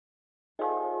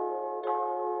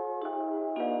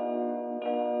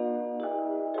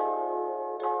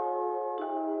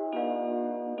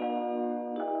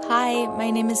Hi, my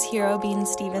name is Hero Bean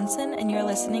Stevenson, and you're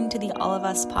listening to the All of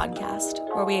Us podcast,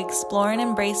 where we explore and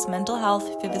embrace mental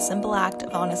health through the simple act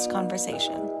of honest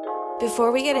conversation.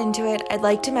 Before we get into it, I'd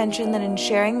like to mention that in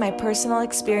sharing my personal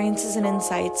experiences and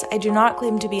insights, I do not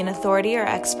claim to be an authority or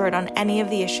expert on any of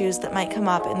the issues that might come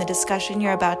up in the discussion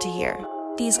you're about to hear.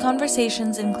 These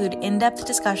conversations include in-depth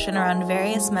discussion around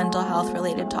various mental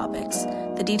health-related topics,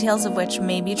 the details of which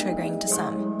may be triggering to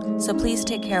some, so please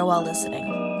take care while listening.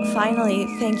 Finally,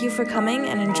 thank you for coming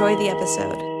and enjoy the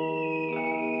episode.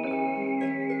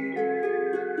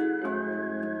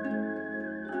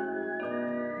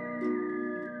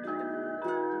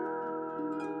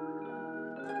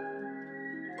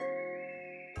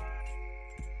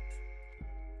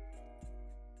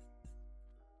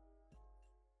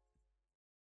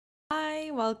 Hi,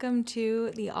 welcome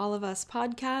to the All of Us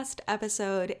podcast,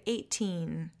 episode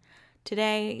 18.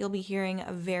 Today, you'll be hearing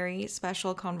a very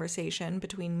special conversation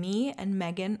between me and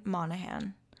Megan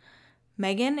Monahan.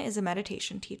 Megan is a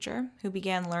meditation teacher who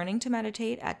began learning to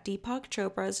meditate at Deepak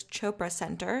Chopra's Chopra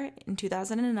Center in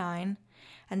 2009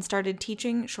 and started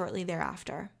teaching shortly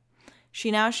thereafter.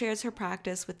 She now shares her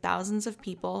practice with thousands of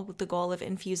people with the goal of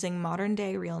infusing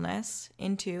modern-day realness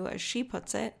into, as she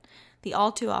puts it, the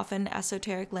all-too-often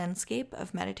esoteric landscape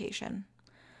of meditation.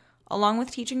 Along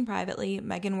with teaching privately,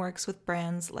 Megan works with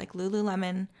brands like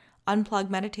Lululemon, Unplug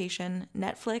Meditation,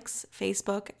 Netflix,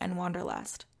 Facebook, and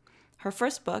Wanderlust. Her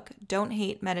first book, Don't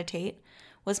Hate, Meditate,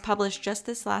 was published just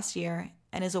this last year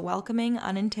and is a welcoming,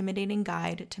 unintimidating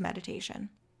guide to meditation.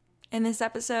 In this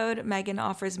episode, Megan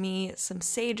offers me some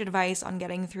sage advice on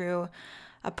getting through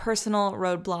a personal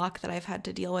roadblock that I've had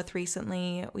to deal with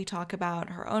recently. We talk about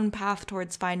her own path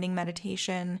towards finding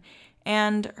meditation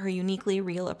and her uniquely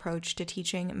real approach to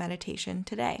teaching meditation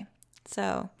today.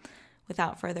 So,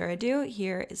 without further ado,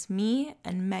 here is me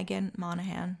and Megan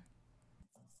Monahan.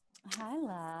 Hi,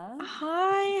 love.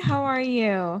 Hi, how are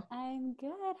you? I'm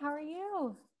good. How are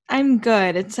you? I'm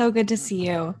good. It's so good to see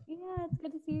you. Yeah, it's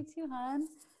good to see you too, hon.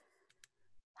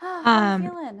 How are you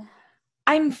feeling?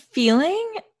 I'm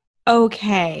feeling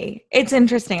okay. It's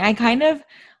interesting.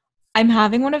 I'm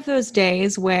having one of those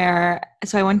days where,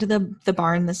 so I went to the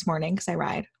barn this morning because I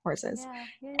ride horses,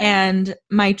 and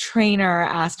my trainer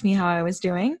asked me how I was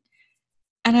doing,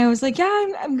 and I was like, yeah,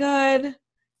 I'm good.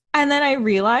 And then I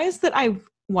realized that I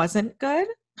wasn't good,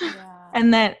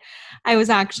 and that I was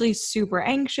actually super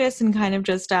anxious and kind of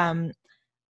just,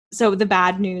 so the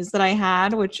bad news that I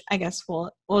had, which I guess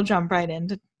we'll jump right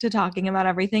into talking about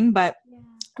everything, but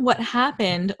what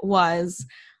happened was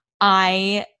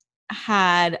I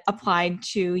had applied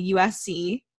to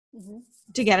USC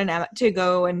to get to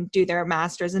go and do their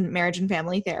master's in marriage and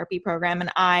family therapy program.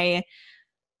 And I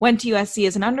went to USC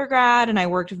as an undergrad, and I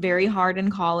worked very hard in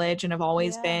college and have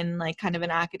always been like kind of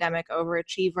an academic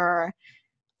overachiever.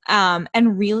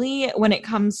 And really, when it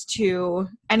comes to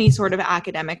any sort of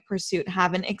academic pursuit,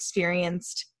 haven't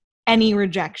experienced any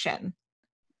rejection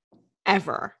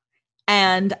ever.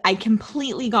 And I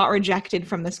completely got rejected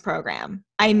from this program.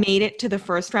 I made it to the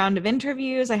first round of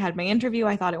interviews. I had my interview.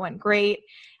 I thought it went great.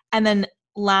 And then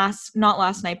not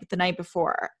last night, but the night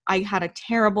before, I had a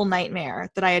terrible nightmare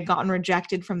that I had gotten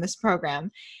rejected from this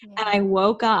program. And I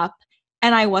woke up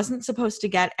and I wasn't supposed to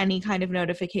get any kind of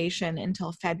notification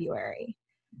until February.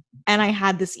 And I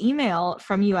had this email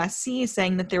from USC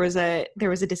saying that there was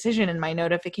a decision in my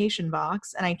notification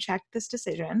box, and I checked this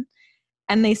decision.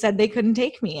 And they said they couldn't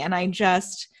take me. And I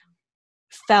just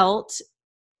felt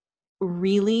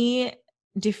really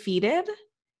defeated.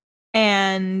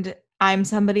 And I'm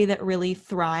somebody that really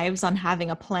thrives on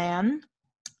having a plan.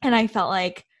 And I felt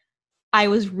like I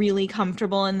was really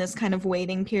comfortable in this kind of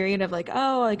waiting period of like,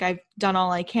 oh, like I've done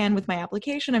all I can with my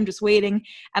application. I'm just waiting.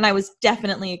 And I was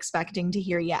definitely expecting to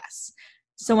hear yes.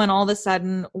 So when all of a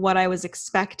sudden what I was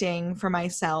expecting for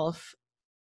myself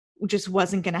just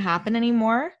wasn't going to happen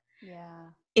anymore.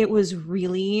 It was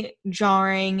really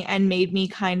jarring and made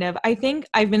me I think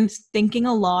I've been thinking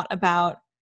a lot about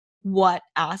what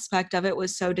aspect of it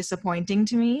was so disappointing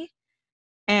to me.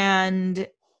 And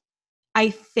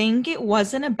I think it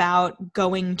wasn't about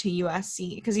going to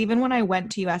USC, because even when I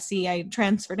went to USC, I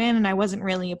transferred in and I wasn't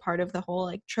really a part of the whole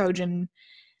like Trojan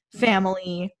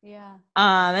family.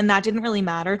 And that didn't really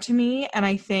matter to me. And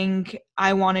I think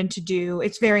I wanted to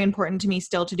it's very important to me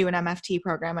still to do an MFT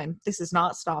program, and this is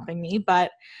not stopping me,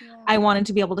 but I wanted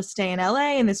to be able to stay in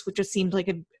LA, and this just seemed like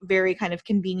a very kind of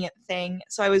convenient thing.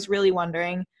 So I was really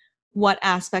wondering what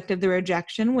aspect of the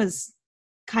rejection was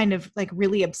kind of like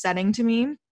really upsetting to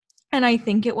me. And I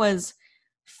think it was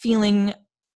feeling,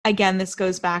 again, this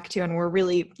goes back to, and we're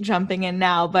really jumping in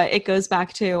now, but it goes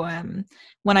back to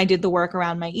when I did the work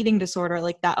around my eating disorder,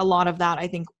 like that, a lot of that, I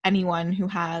think anyone who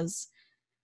has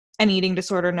an eating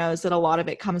disorder knows that a lot of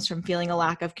it comes from feeling a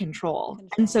lack of control.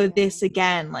 And so this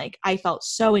again, like I felt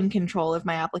so in control of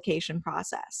my application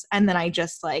process, and then I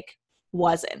just like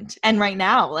wasn't. And right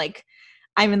now, like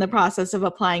I'm in the process of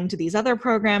applying to these other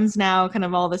programs now, kind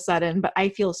of all of a sudden, but I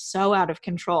feel so out of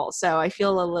control. So I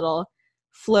feel a little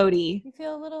floaty. You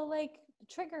feel a little like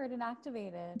triggered and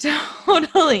activated.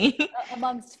 Totally.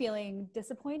 Amongst feeling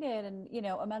disappointed and,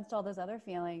 amongst all those other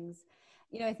feelings.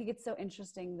 I think it's so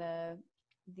interesting,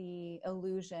 the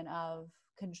illusion of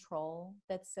control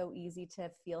that's so easy to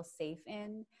feel safe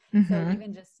in. So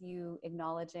even just you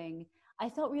acknowledging, I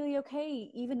felt really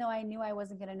okay, even though I knew I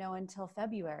wasn't going to know until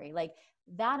February. Like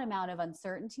that amount of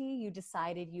uncertainty, you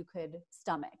decided you could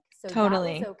stomach. So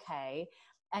totally. That was okay.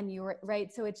 And you were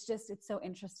right. So it's so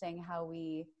interesting how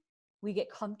we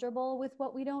get comfortable with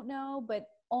what we don't know, but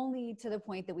only to the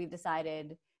point that we've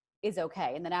decided is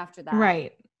okay. And then after that,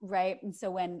 right. And so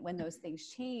when those things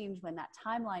change, when that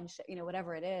timeline,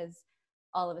 whatever it is,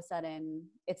 all of a sudden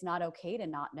it's not okay to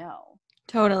not know.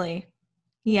 Totally.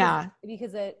 Yeah.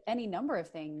 Because any number of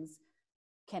things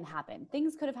can happen.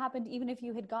 Things could have happened even if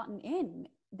you had gotten in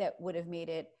that would have made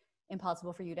it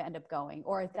impossible for you to end up going,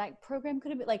 or that program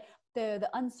could have been like the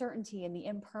uncertainty and the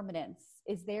impermanence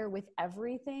is there with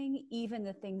everything, even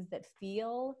the things that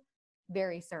feel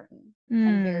very certain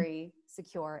and very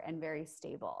secure and very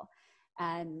stable.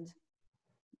 And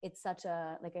it's such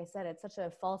a, like I said, it's such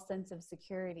a false sense of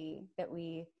security that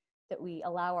we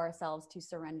allow ourselves to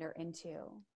surrender into.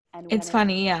 And it's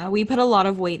funny. Yeah. We put a lot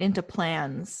of weight into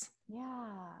plans.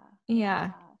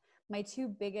 Yeah. My two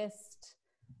biggest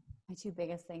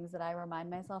things that I remind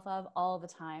myself of all the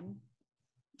time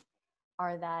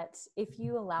are that if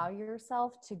you allow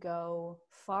yourself to go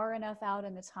far enough out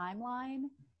in the timeline,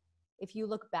 if you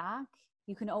look back,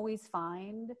 you can always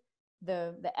find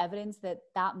the evidence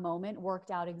that moment worked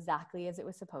out exactly as it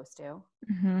was supposed to.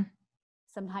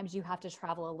 Sometimes you have to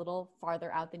travel a little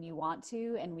farther out than you want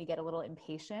to, and we get a little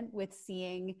impatient with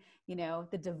seeing,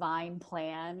 the divine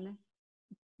plan,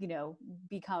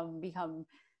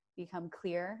 become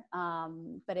clear.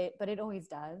 But it always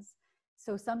does.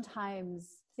 So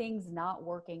sometimes things not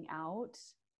working out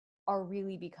are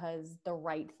really because the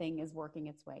right thing is working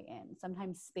its way in.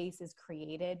 Sometimes space is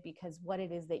created because what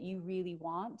it is that you really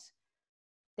want,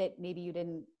 that maybe you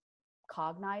didn't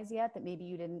cognize yet, that maybe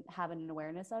you didn't have an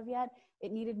awareness of yet,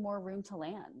 it needed more room to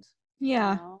land.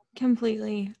 Yeah,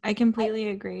 completely. I completely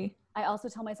agree. I also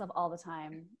tell myself all the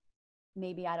time,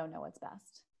 maybe I don't know what's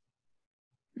best.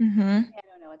 I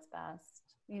don't know what's best,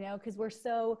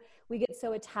 because we get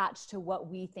so attached to what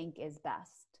we think is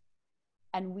best.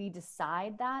 And we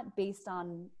decide that based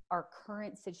on our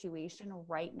current situation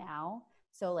right now.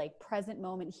 So like present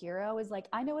moment hero is like,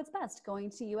 I know what's best, going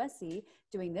to USC,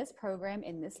 doing this program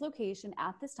in this location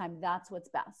at this time, that's what's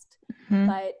best.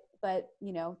 But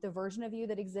the version of you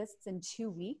that exists in 2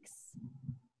 weeks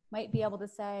might be able to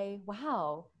say,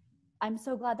 wow, I'm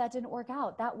so glad that didn't work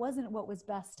out. That wasn't what was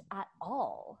best at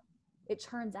all. It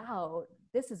turns out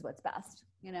this is what's best,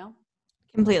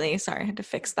 Completely. Sorry, I had to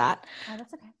fix that. Oh,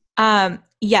 that's okay.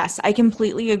 Yes, I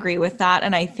completely agree with that.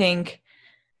 And I think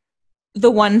the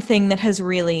one thing that has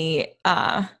really,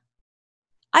 I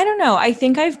don't know, I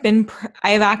think I've been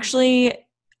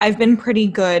pretty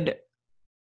good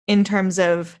in terms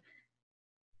of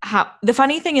how, the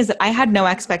funny thing is that I had no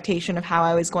expectation of how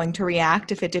I was going to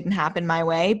react if it didn't happen my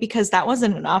way, because that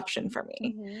wasn't an option for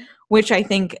me, which I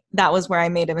think that was where I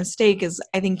made a mistake. Is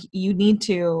I think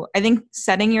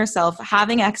setting yourself,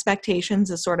 having expectations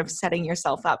is sort of setting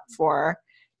yourself up for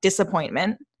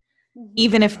disappointment,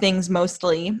 even if things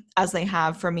mostly, as they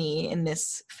have for me in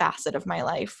this facet of my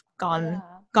life, gone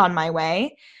my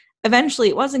way. Eventually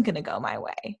it wasn't going to go my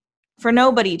way. For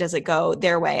nobody does it go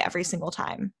their way every single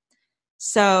time.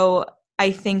 So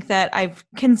I think that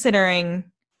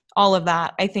considering all of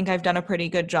that, I think I've done a pretty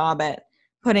good job at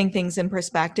putting things in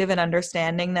perspective and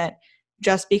understanding that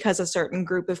just because a certain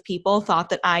group of people thought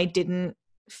that I didn't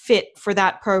fit for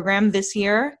that program this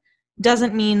year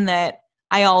doesn't mean that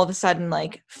I all of a sudden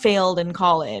like failed in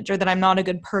college, or that I'm not a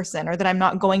good person, or that I'm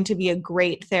not going to be a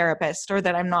great therapist, or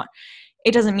that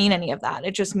it doesn't mean any of that.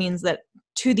 It just means that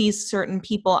to these certain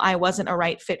people, I wasn't a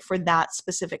right fit for that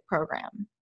specific program.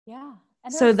 Yeah.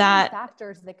 And there are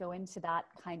factors that go into that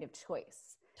kind of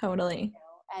choice. Totally.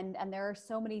 And there are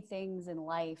so many things in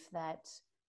life that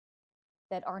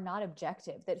are not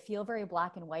objective, that feel very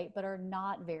black and white, but are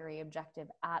not very objective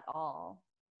at all.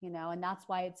 And that's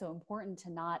why it's so important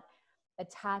to not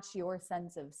attach your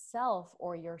sense of self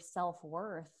or your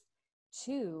self-worth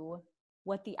to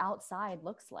what the outside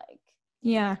looks like.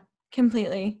 Yeah.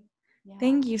 Completely. Yeah.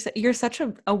 Thank you. You're such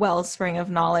a wellspring of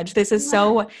knowledge. This is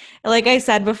so, like I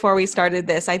said before we started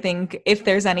this, I think if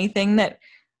there's anything that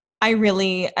I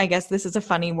really, I guess this is a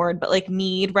funny word, but like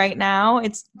need right now,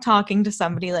 it's talking to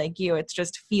somebody like you. It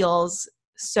just feels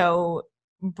so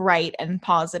bright and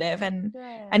positive and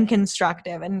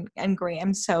constructive and great.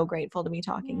 I'm so grateful to be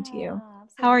talking to you.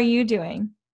 How are you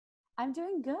doing? I'm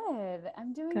doing good.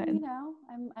 I'm doing, Good.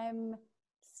 I'm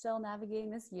still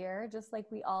navigating this year just like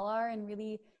we all are, and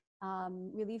really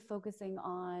focusing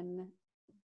on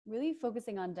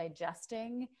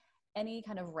digesting any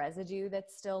kind of residue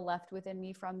that's still left within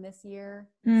me from this year,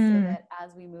 so that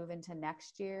as we move into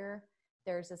next year,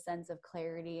 there's a sense of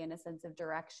clarity and a sense of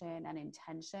direction and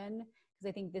intention. Because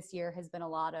I think this year has been a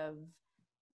lot of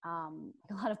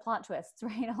plot twists,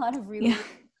 right? A lot of really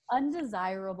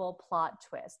undesirable plot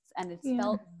twists, and it's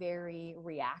felt very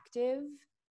reactive,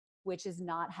 which is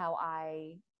not how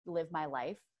I live my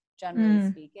life, generally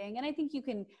speaking. And I think you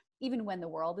can, even when the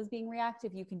world is being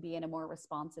reactive, you can be in a more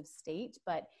responsive state,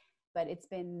 but it's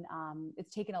been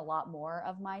it's taken a lot more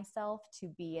of myself to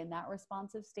be in that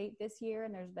responsive state this year,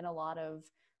 and there's been a lot of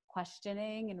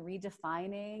questioning and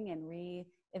redefining and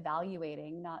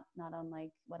re-evaluating, not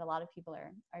unlike what a lot of people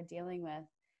are dealing with.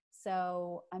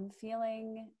 So I'm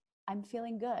feeling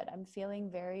good. I'm feeling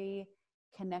very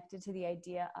connected to the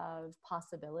idea of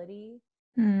possibility,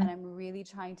 and I'm really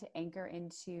trying to anchor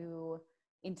into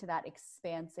that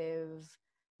expansive,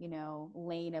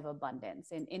 lane of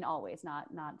abundance in always, not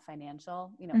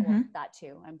financial, well, that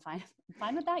too. I'm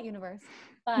fine with that, universe,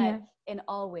 but in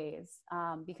always,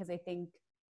 because I think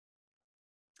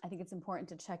it's important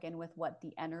to check in with what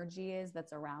the energy is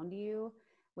that's around you,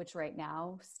 which right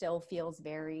now still feels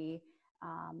very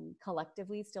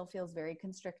collectively still feels very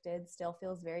constricted, still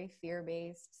feels very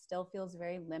fear-based, still feels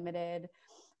very limited.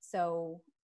 So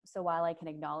while I can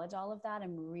acknowledge all of that,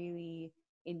 I'm really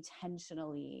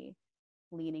intentionally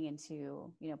leaning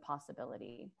into,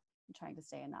 possibility and trying to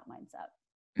stay in that mindset.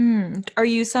 Are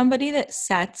you somebody that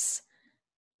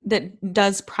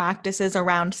does practices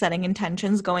around setting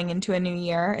intentions going into a new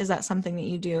year? Is that something that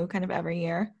you do kind of every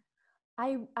year?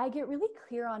 I get really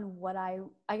clear on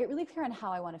I get really clear on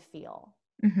how I want to feel.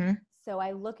 So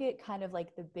I look at kind of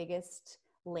like the biggest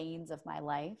lanes of my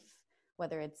life,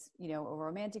 whether it's, a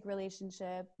romantic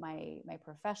relationship, my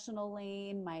professional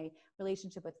lane, my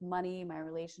relationship with money, my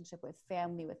relationship with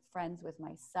family, with friends, with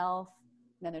myself.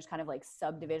 And then there's kind of like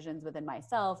subdivisions within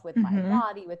myself, with my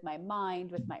body, with my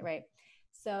mind, with my, right.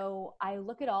 So I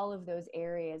look at all of those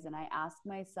areas and I ask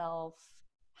myself,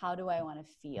 how do I want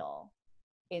to feel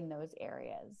in those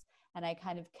areas? And I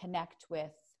kind of connect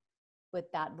with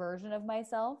that version of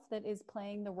myself that is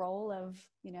playing the role of,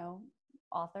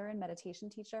 author and meditation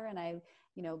teacher. And I,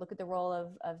 look at the role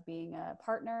of being a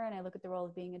partner, and I look at the role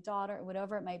of being a daughter,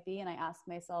 whatever it might be. And I ask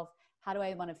myself, how do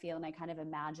I want to feel? And I kind of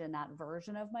imagine that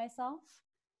version of myself.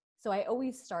 So I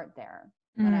always start there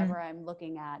whenever I'm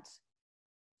looking at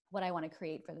what I want to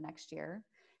create for the next year,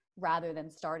 rather than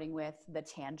starting with the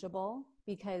tangible,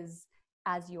 because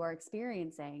as you are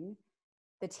experiencing,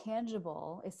 the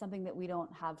tangible is something that we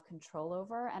don't have control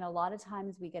over. And a lot of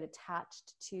times we get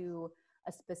attached to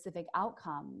a specific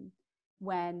outcome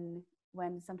when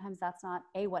sometimes that's not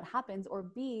A, what happens, or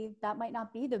B, that might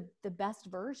not be the best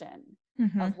version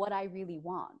of what I really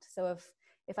want. So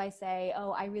if I say,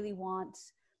 oh, I really want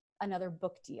another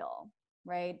book deal,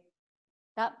 right?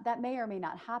 That may or may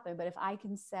not happen. But if I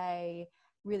can say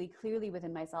really clearly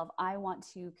within myself, I want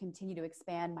to continue to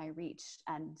expand my reach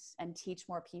and teach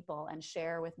more people and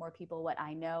share with more people what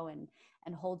I know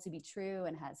and hold to be true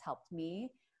and has helped me,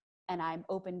 and I'm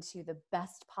open to the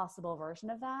best possible version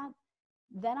of that,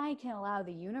 then I can allow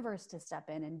the universe to step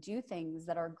in and do things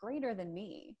that are greater than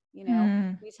me.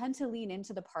 We tend to lean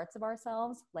into the parts of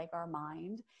ourselves, like our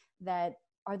mind, that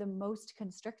are the most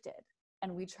constricted.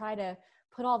 And we try to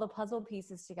put all the puzzle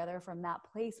pieces together from that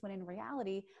place, when in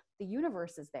reality, the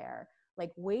universe is there,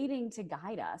 like waiting to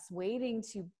guide us, waiting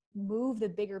to move the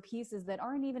bigger pieces that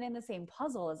aren't even in the same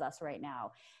puzzle as us right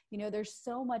now. There's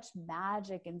so much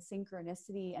magic and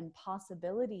synchronicity and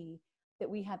possibility that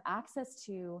we have access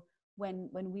to when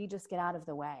we just get out of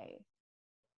the way.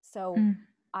 So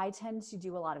I tend to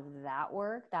do a lot of that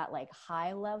work, that like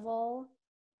high level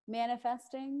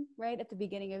manifesting right at the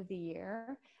beginning of the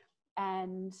year.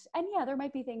 And yeah, there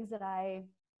might be things that I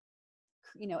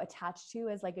attached to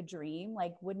as like a dream.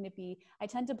 Like, I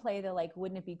tend to play the like,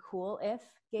 wouldn't it be cool if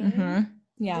game?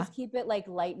 Yeah. Just keep it like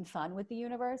light and fun with the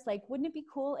universe. Like, wouldn't it be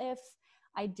cool if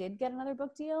I did get another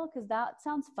book deal? Because that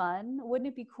sounds fun. Wouldn't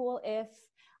it be cool if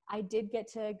I did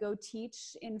get to go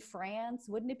teach in France?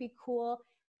 Wouldn't it be cool?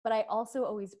 But I also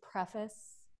always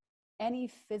preface any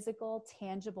physical,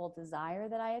 tangible desire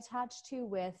that I attach to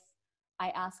with, I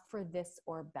ask for this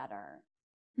or better.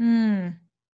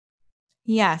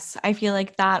 Yes, I feel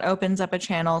like that opens up a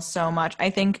channel so much. I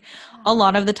think a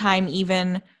lot of the time,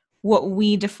 even what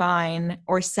we define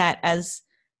or set as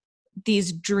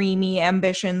these dreamy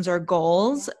ambitions or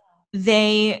goals,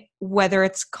 they, whether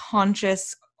it's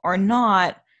conscious or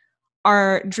not,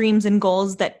 are dreams and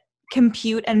goals that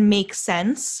compute and make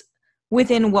sense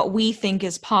within what we think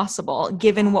is possible,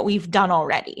 given what we've done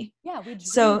already. Yeah, we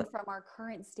dream from our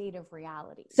current state of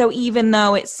reality. So even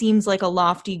though it seems like a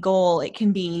lofty goal, it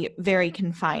can be very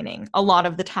confining a lot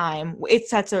of the time. It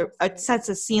sets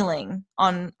a ceiling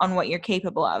on what you're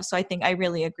capable of. So I think I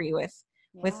really agree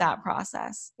with that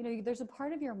process. You know, there's a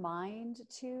part of your mind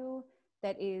too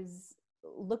that is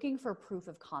looking for proof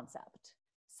of concept.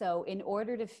 So in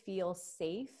order to feel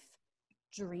safe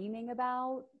dreaming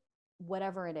about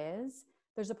whatever it is,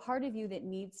 there's a part of you that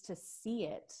needs to see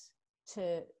it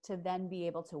to then be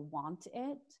able to want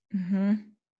it. Mm-hmm.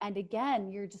 And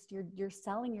again, you're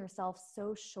selling yourself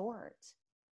so short.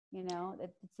 You know,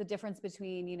 it's the difference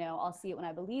between, you know, I'll see it when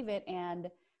I believe it, and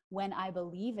when I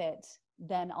believe it,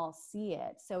 then I'll see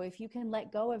it. So if you can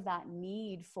let go of that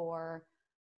need for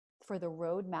the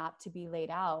roadmap to be laid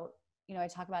out, you know, I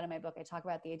talk about in my book, I talk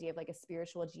about the idea of like a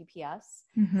spiritual GPS.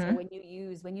 Mm-hmm. So when you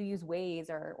use Waze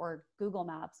or Google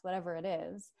Maps, whatever it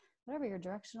is, whatever your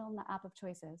directional app of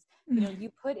choice is, you know, you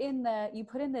put in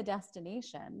the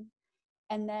destination,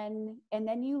 and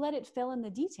then you let it fill in the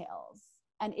details.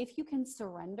 And if you can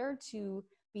surrender to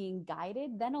being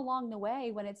guided, then along the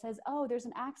way, when it says, oh, there's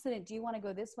an accident, do you want to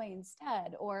go this way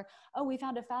instead? Or, oh, we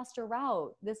found a faster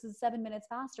route, this is 7 minutes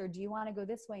faster, do you want to go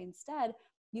this way instead?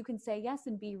 You can say yes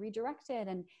and be redirected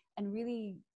and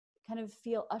really kind of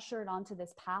feel ushered onto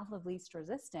this path of least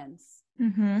resistance.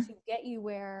 Mm-hmm. to get you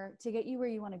where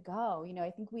you want to go. You know,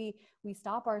 I think we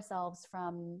stop ourselves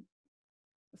from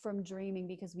dreaming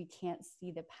because we can't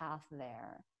see the path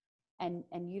there. And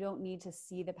you don't need to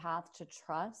see the path to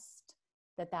trust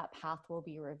that path will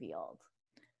be revealed.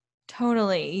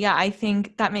 Totally. Yeah, I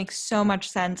think that makes so much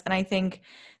sense. And I think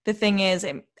the thing is,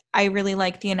 I really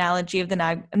like the analogy of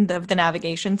the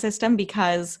navigation system,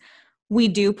 because we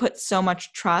do put so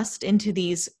much trust into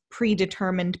these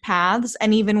predetermined paths.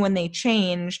 And even when they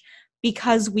change,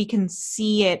 because we can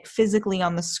see it physically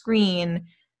on the screen,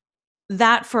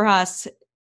 that for us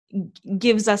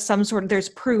gives us some sort of, there's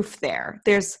proof there.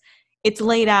 It's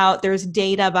laid out, there's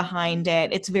data behind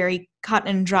it. It's very cut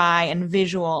and dry and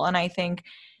visual. And I think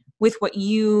with what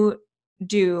you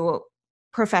do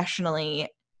professionally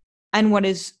and what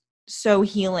is so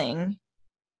healing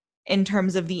in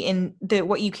terms of the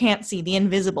what you can't see, the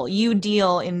invisible, you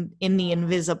deal in the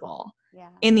invisible,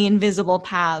 in the invisible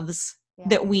paths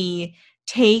that we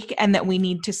take and that we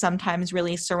need to sometimes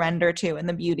really surrender to, and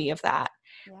the beauty of that.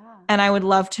 And I would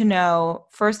love to know,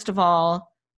 first of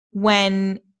all,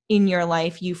 when in your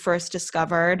life you first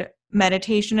discovered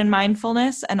meditation and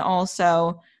mindfulness, and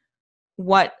also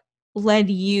what led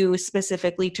you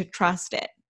specifically to trust it,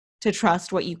 to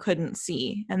trust what you couldn't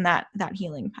see, and that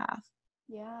healing path.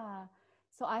 Yeah.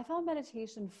 So I found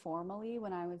meditation formally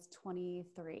when I was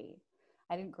 23.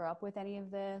 I didn't grow up with any of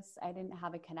this. I didn't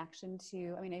have a connection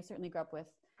to, I mean, I certainly grew up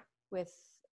with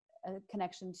a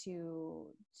connection to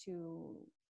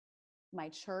my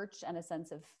church and a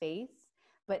sense of faith,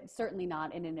 but certainly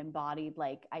not in an embodied,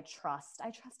 like, I trust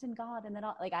in God. And then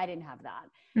I didn't have that.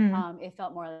 It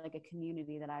felt more like a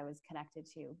community that I was connected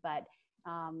to. But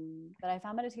I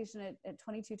found meditation at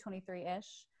 22,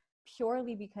 23-ish,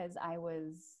 purely because I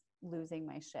was losing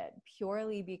my shit,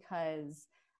 purely because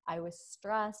I was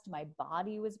stressed. My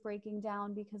body was breaking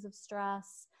down because of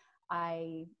stress.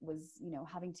 I was, you know,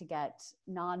 having to get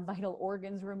non-vital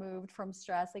organs removed from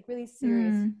stress, like really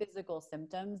serious physical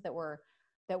symptoms that were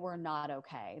not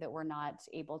okay, that were not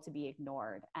able to be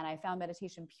ignored. And I found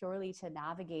meditation purely to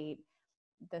navigate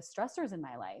the stressors in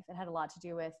my life. It had a lot to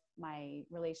do with my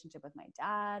relationship with my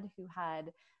dad, who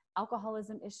had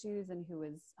alcoholism issues and who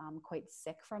was quite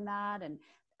sick from that, and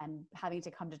having to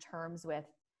come to terms with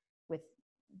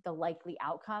the likely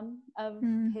outcome of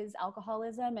his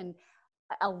alcoholism. And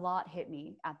a lot hit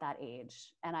me at that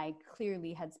age. And I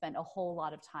clearly had spent a whole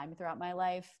lot of time throughout my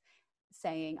life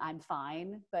saying I'm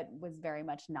fine, but was very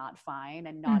much not fine,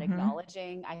 and not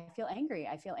acknowledging, I feel angry,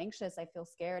 I feel anxious, I feel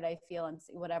scared, I feel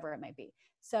whatever it might be.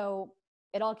 So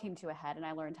it all came to a head, and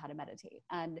I learned how to meditate.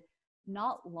 And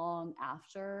not long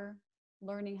after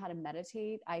learning how to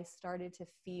meditate, I started to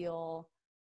feel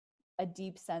a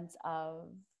deep sense of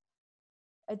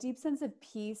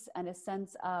peace, and a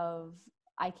sense of,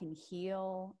 I can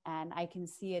heal, and I can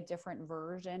see a different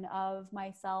version of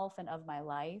myself and of my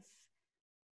life.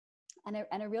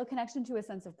 and a real connection to a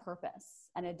sense of purpose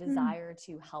and a desire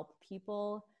to help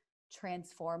people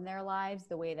transform their lives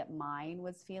the way that mine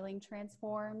was feeling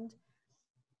transformed,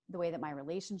 the way that my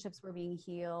relationships were being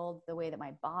healed, the way that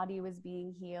my body was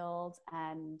being healed.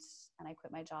 And I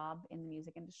quit my job in the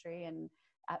music industry. And,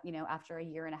 after a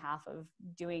year and a half of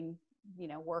doing,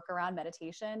 work around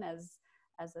meditation as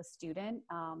a student,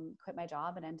 quit my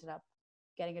job and ended up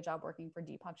getting a job working for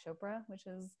Deepak Chopra, which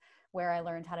is where I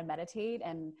learned how to meditate,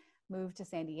 and moved to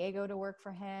San Diego to work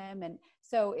for him. And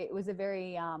so it was a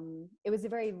very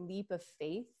leap of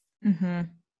faith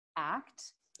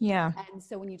act. Yeah. And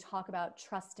so when you talk about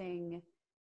trusting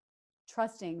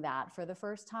that for the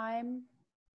first time,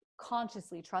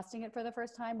 consciously trusting it for the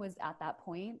first time, was at that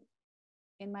point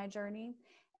in my journey.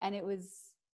 And it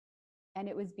was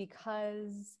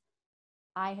because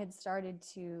I had started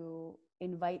to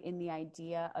invite in the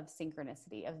idea of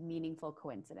synchronicity, of meaningful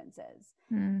coincidences.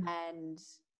 And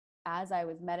as I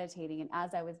was meditating and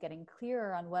as I was getting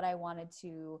clearer on what I wanted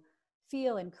to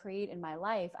feel and create in my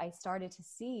life, I started to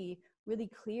see really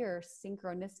clear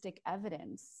synchronistic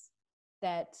evidence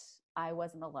that I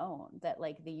wasn't alone, that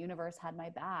like the universe had my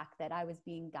back, that I was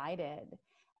being guided.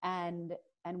 And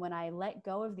when I let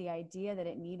go of the idea that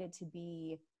it needed to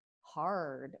be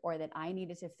hard or that I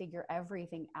needed to figure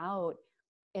everything out,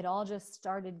 it all just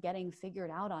started getting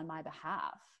figured out on my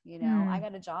behalf. I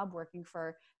got a job working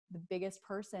for the biggest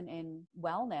person in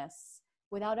wellness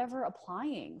without ever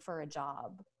applying for a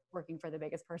job working for the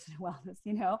biggest person in wellness,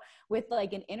 with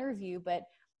like an interview, but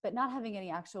not having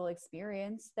any actual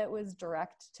experience that was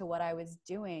direct to what I was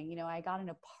doing. I got an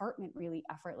apartment really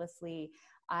effortlessly.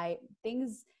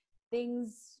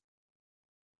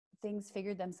 Things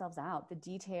figured themselves out. The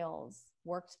details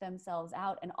worked themselves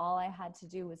out. And all I had to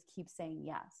do was keep saying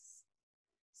yes.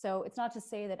 So it's not to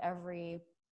say that every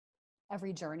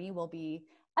journey will be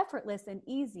effortless and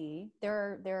easy.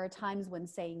 There are times when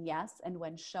saying yes and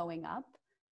when showing up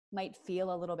might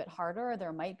feel a little bit harder.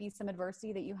 There might be some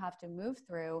adversity that you have to move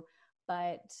through,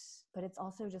 but it's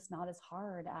also just not as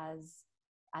hard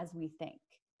as we think.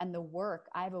 And the work,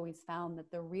 I've always found that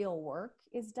the real work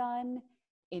is done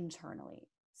internally.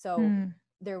 So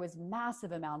there was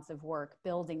massive amounts of work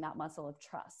building that muscle of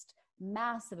trust,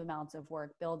 massive amounts of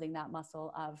work building that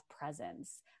muscle of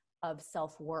presence, of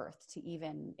self-worth, to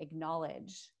even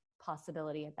acknowledge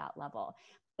possibility at that level.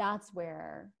 That's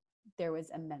where there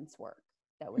was immense work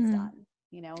that was done.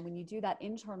 When you do that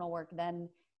internal work, then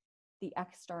the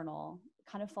external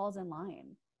kind of falls in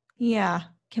line. Yeah,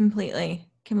 completely.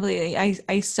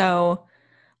 I so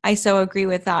agree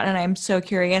with that. And I'm so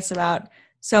curious about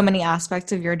so many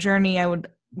aspects of your journey. I would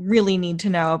really need to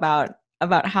know about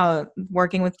how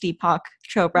working with Deepak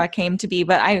Chopra came to be.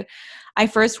 But I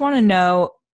first want to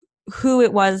know who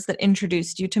it was that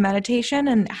introduced you to meditation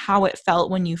and how it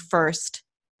felt when you first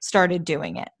started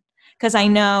doing it. Because I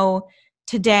know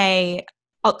today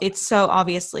it's so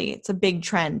obviously it's a big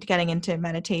trend getting into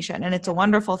meditation, and it's a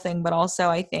wonderful thing, but also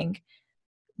I think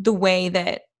the way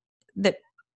that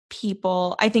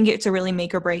people, I think it's a really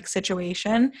make or break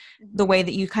situation, the way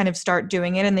that you kind of start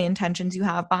doing it and the intentions you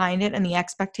have behind it and the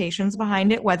expectations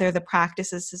behind it, whether the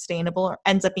practice is sustainable or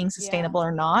ends up being sustainable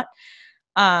or not.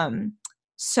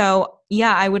 So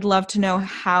yeah, I would love to know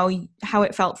how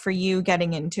it felt for you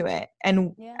getting into it,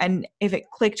 and if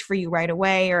it clicked for you right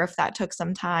away or if that took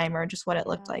some time, or just what it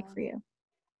looked like for you.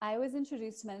 I was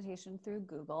introduced to meditation through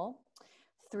Google,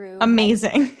 through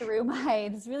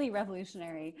this really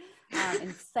revolutionary,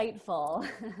 insightful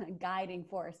guiding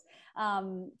force.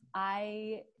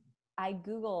 I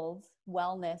Googled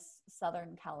wellness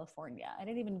Southern California. I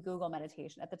didn't even Google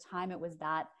meditation. At the time, it was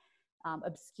that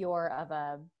obscure of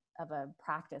a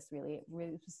practice, really. It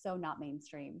was so not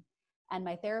mainstream. And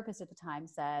my therapist at the time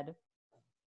said,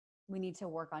 we need to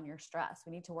work on your stress.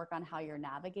 We need to work on how you're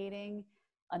navigating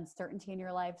uncertainty in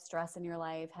your life, stress in your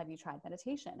life. Have you tried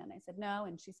meditation? And I said, no.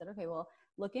 And she said, okay, well,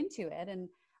 look into it. And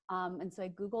so I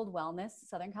Googled wellness,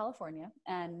 Southern California.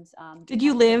 And did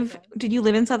you live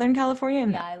in Southern California?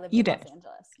 Yeah, I lived in Los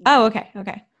Angeles. Oh,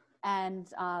 okay. And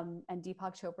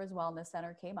Deepak Chopra's Wellness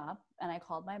Center came up, and I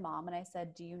called my mom and I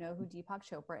said, do you know who Deepak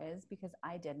Chopra is? Because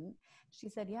I didn't. She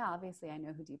said, yeah, obviously I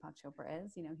know who Deepak Chopra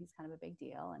is. He's kind of a big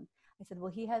deal. And I said,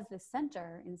 well, he has this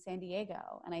center in San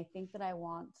Diego, and I think that I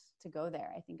want to go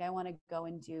there. I think I want to go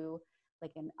and do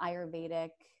like an Ayurvedic,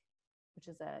 which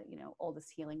is a,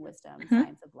 oldest healing wisdom,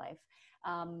 science of life.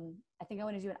 I think I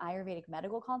want to do an Ayurvedic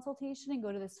medical consultation and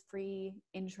go to this free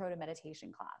intro to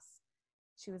meditation class.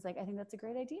 She was like, I think that's a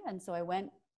great idea. And so I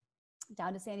went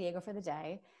down to San Diego for the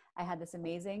day. I had this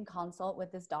amazing consult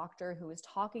with this doctor who was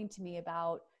talking to me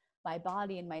about my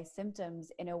body and my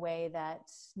symptoms in a way that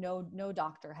no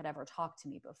doctor had ever talked to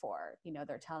me before. You know,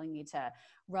 they're telling me to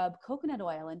rub coconut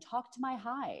oil and talk to my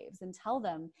hives and tell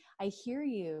them, I hear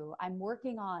you, I'm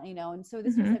working on, you know, and so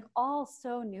this was like all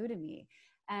so new to me.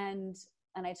 And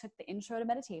I took the intro to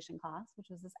meditation class, which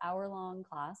was this hour-long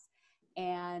class.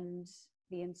 And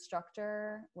the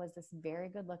instructor was this very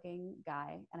good looking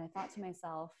guy. And I thought to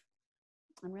myself,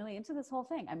 I'm really into this whole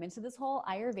thing. I'm into this whole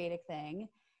Ayurvedic thing.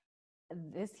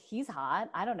 He's hot.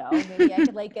 I don't know. Maybe I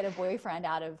could like get a boyfriend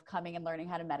out of coming and learning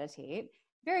how to meditate.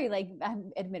 Very like,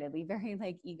 admittedly, very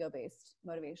like ego-based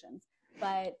motivations.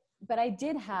 But I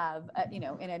did have, you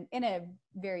know, in a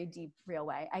very deep, real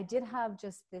way, I did have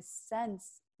just this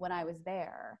sense when I was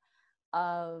there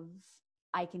of,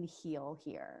 I can heal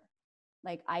here.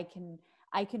 Like I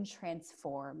can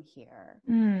transform here.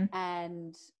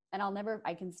 And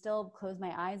I can still close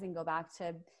my eyes and go back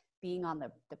to being on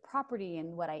the property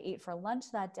and what I ate for lunch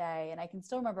that day. And I can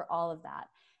still remember all of that.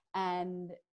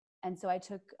 And so I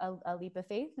took a leap of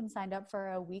faith and signed up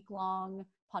for a week-long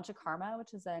Panchakarma,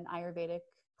 which is an Ayurvedic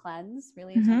cleanse,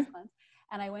 really intense cleanse.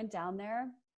 And I went down there.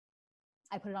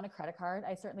 I put it on a credit card.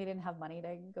 I certainly didn't have money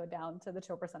to go down to the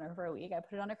Chopra Center for a week. I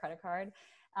put it on a credit card,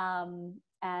 and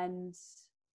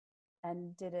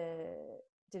did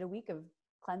a week of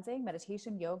cleansing,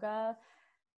 meditation, yoga.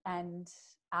 And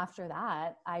after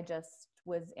that, I just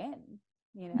was in,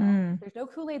 you know, there's no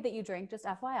Kool-Aid that you drink, just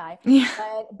FYI.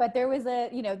 Yeah. But there was a,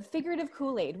 you know, figurative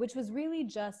Kool-Aid, which was really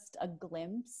just a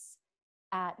glimpse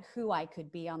at who I could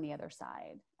be on the other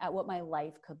side, at what my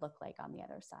life could look like on the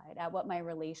other side, at what my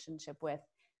relationship with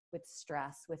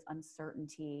stress, with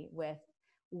uncertainty, with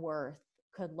worth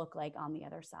could look like on the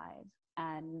other side.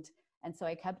 And so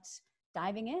I kept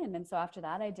diving in. And so after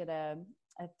that, I did a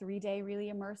 3-day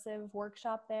really immersive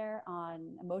workshop there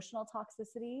on emotional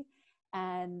toxicity.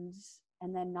 And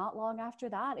then not long after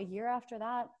that, a year after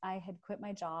that, I had quit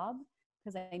my job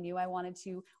because I knew I wanted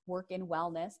to work in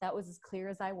wellness. That was as clear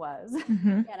as I was.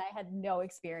 And I had no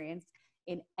experience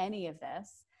in any of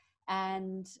this.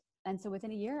 And so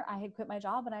within a year, I had quit my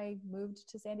job and I moved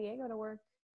to San Diego to work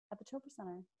at the Chopra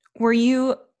Center. Were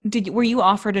you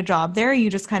offered a job there, or you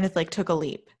just kind of like took a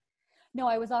leap? No,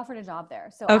 I was offered a job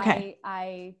there. So okay.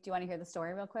 I do you want to hear the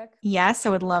story real quick? Yes, I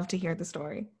would love to hear the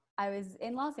story. I was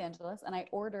in Los Angeles and I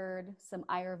ordered some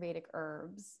Ayurvedic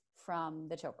herbs from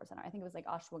the Chopra Center. I think it was like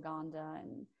ashwagandha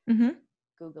and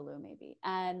Googaloo maybe.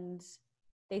 And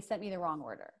they sent me the wrong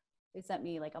order. They sent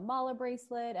me like a mala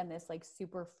bracelet and this like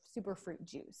super fruit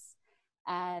juice.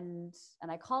 And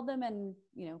I called them, and,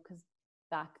 you know, because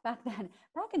back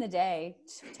in the day,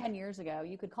 10 years ago,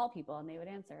 you could call people and they would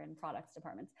answer in products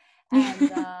departments.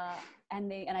 And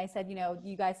and I said, you know,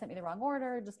 you guys sent me the wrong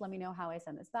order. Just let me know how I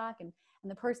send this back. And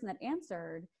the person that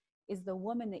answered is the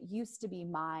woman that used to be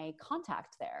my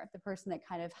contact there, the person that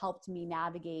kind of helped me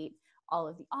navigate all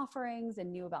of the offerings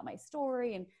and knew about my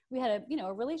story. And we had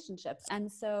a relationship.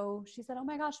 And so she said, oh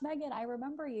my gosh, Megan, I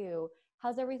remember you.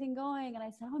 How's everything going? And I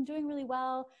said, oh, I'm doing really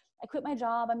well. I quit my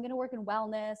job. I'm going to work in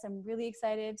wellness. I'm really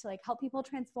excited to like help people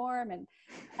transform.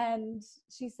 And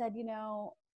she said, you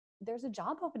know, there's a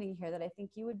job opening here that I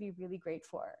think you would be really great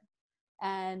for.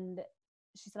 And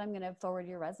she said, I'm going to forward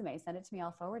your resume. Send it to me.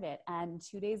 I'll forward it. And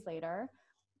 2 days later,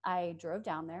 I drove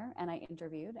down there and I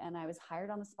interviewed, and I was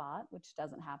hired on the spot, which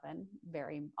doesn't happen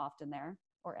very often there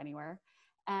or anywhere.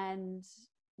 And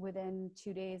within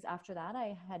 2 days after that,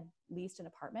 I had leased an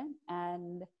apartment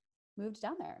and moved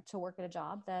down there to work at a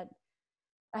job that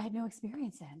I had no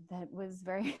experience in. That was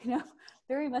very,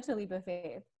 very much a leap of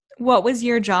faith. What was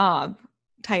your job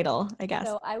title, I guess?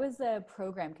 So I was a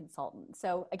program consultant.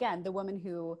 So again, the woman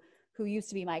who used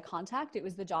to be my contact, it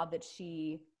was the job that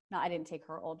I didn't take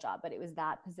her old job, but it was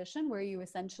that position where you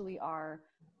essentially are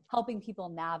helping people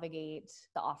navigate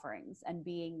the offerings and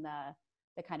being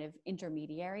the kind of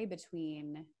intermediary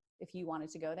between if you wanted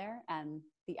to go there and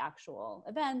the actual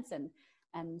events.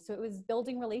 And so it was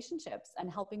building relationships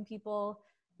and helping people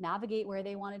navigate where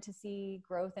they wanted to see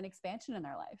growth and expansion in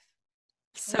their life.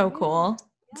 So cool. Yeah.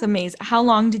 It's amazing. How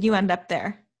long did you end up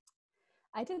there?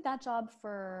 I did that job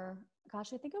for,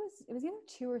 gosh, I think it was either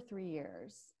 2 or 3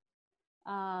 years.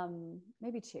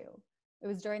 Maybe 2. It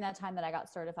was during that time that I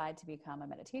got certified to become a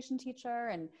meditation teacher.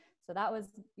 And so that was,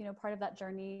 part of that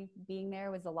journey. Being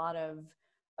there was a lot of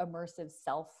immersive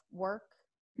self work,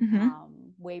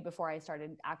 way before I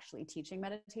started actually teaching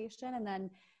meditation. And then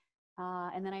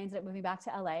I ended up moving back to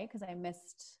LA because I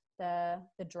missed the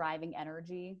driving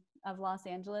energy of Los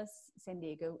Angeles. San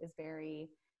Diego is very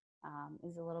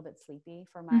is a little bit sleepy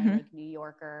for my Mm-hmm. like New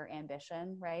Yorker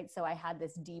ambition, right? So I had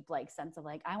this deep like sense of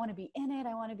like, I want to be in it.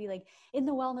 I want to be like in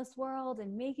the wellness world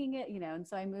and making it, and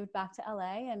so I moved back to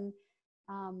LA, and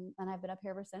I've been up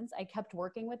here ever since. I kept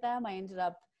working with them. I ended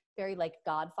up very like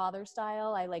Godfather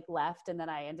style. I like left, and then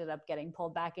I ended up getting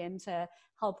pulled back in to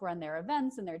help run their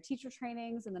events and their teacher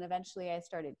trainings. And then eventually I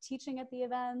started teaching at the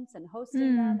events and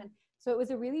hosting them. And so it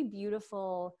was a really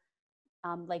beautiful,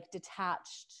 like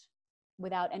detached,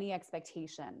 without any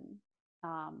expectation,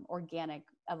 organic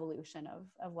evolution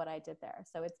of what I did there.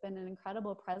 So it's been an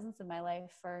incredible presence in my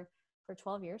life for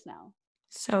 12 years now.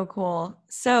 So cool.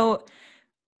 So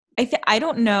I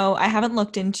don't know. I haven't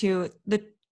looked into the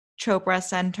Chopra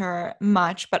Center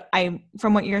much, but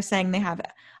from what you're saying, they have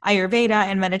Ayurveda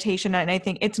and meditation, and I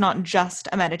think it's not just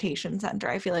a meditation center.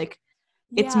 I feel like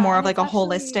it's more of like a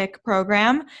holistic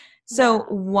program. So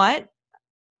what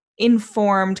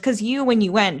informed, because when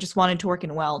you went, just wanted to work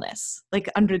in wellness, like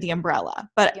under the umbrella,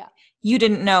 but you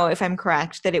didn't know, if I'm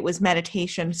correct, that it was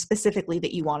meditation specifically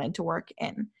that you wanted to work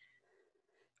in,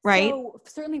 right? So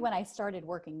certainly when I started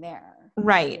working there.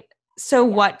 Right. So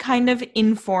what kind of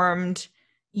informed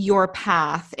your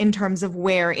path in terms of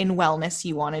where in wellness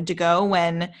you wanted to go,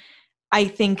 when I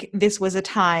think this was a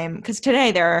time, because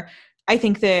today I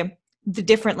think the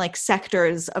different like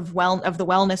sectors of the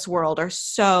wellness world are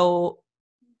so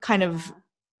kind of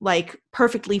like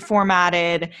perfectly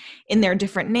formatted in their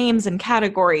different names and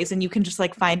categories, and you can just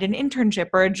like find an internship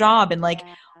or a job, and like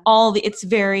it's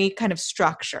very kind of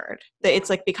structured. It's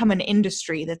like become an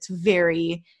industry that's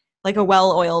very like a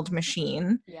well-oiled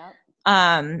machine.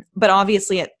 But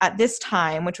obviously at this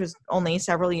time, which was only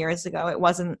several years ago, it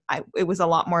wasn't. It was a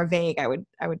lot more vague, I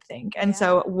would think. And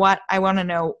so, I want to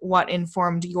know what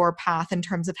informed your path in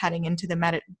terms of heading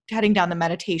down the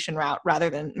meditation route rather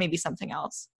than maybe something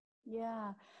else.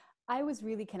 Yeah, I was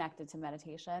really connected to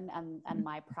meditation and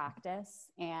my practice,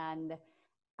 and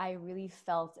I really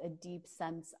felt a deep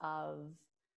sense of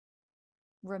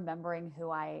remembering who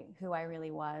I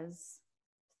really was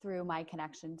through my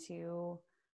connection to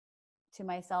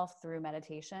myself through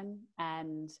meditation,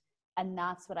 and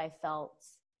that's what I felt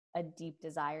a deep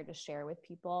desire to share with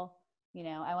people.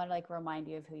 I want to like remind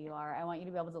you of who you are. I want you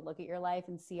to be able to look at your life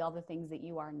and see all the things that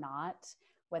you are not,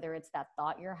 whether it's that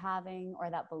thought you're having or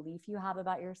that belief you have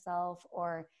about yourself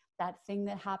or that thing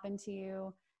that happened to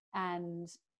you, and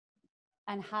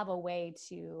have a way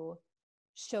to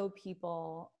show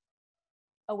people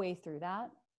a way through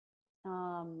that.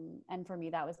 And for me,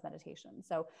 that was meditation.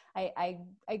 So I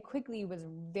quickly was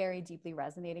very deeply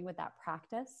resonating with that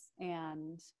practice,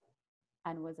 and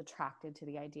was attracted to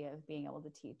the idea of being able to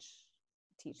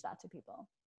teach that to people.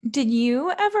 Did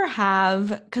you ever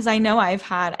have, because I know I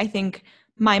think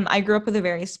I grew up with a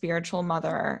very spiritual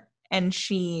mother, and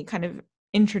she kind of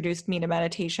introduced me to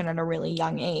meditation at a really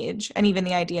young age, and even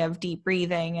the idea of deep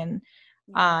breathing and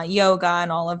yoga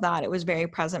and all of that. It was very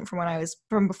present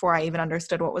from before I even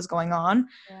understood what was going on.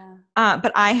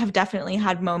 But I have definitely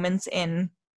had moments in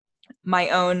my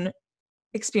own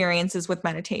experiences with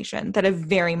meditation that have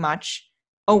very much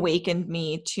awakened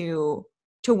me to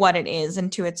what it is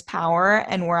and to its power,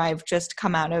 and where I've just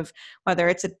come out of, whether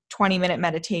it's a 20-minute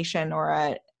meditation or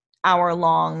a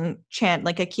hour-long chant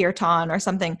like a kirtan or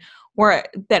something,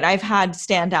 that I've had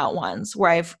standout ones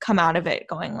where I've come out of it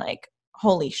going like,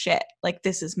 holy shit, like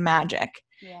this is magic.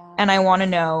 And I want to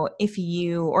know if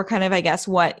you, or kind of, I guess,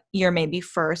 what your maybe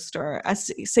first or a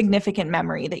significant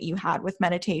memory that you had with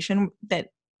meditation that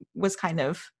was kind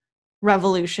of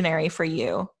revolutionary for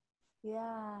you.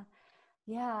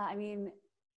 I mean,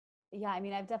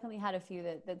 I've definitely had a few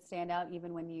that stand out,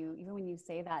 even when you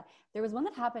say that. There was one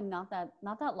that happened not that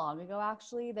long ago,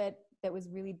 actually, that was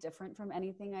really different from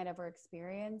anything I'd ever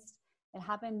experienced. It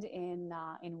happened in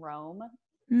Rome.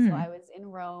 So I was in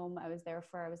Rome. I was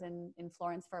in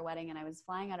Florence for a wedding, and I was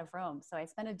flying out of Rome. So I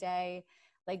spent a day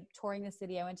like touring the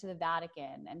city. I went to the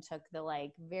Vatican and took the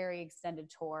like very extended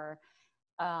tour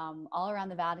all around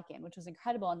the Vatican, which was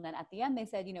incredible. And then at the end, they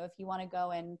said, if you want to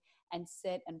go and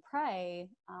sit and pray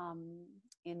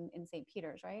in St.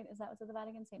 Peter's, right? Was it the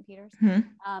Vatican, St. Peter's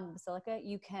Basilica?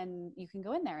 You can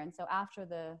go in there. And so after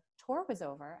the tour was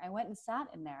over, I went and sat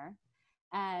in there,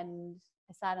 and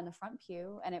I sat in the front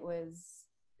pew, and it was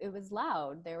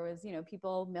loud. There was,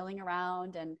 people milling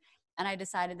around, and I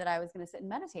decided that I was going to sit and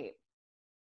meditate.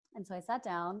 And so I sat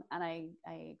down, and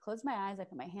I closed my eyes. I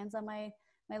put my hands on my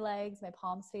legs, my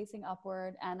palms facing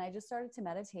upward, and I just started to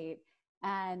meditate.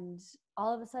 And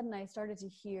all of a sudden I started to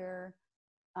hear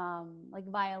like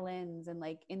violins and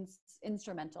like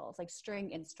instrumentals, like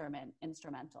string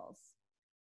instrumentals,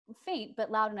 faint but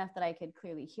loud enough that I could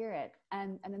clearly hear it.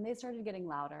 And then they started getting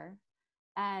louder,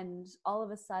 And all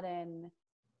of a sudden,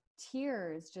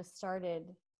 tears just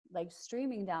started like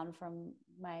streaming down from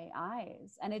my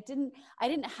eyes. And I didn't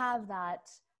have that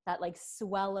like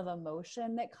swell of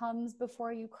emotion that comes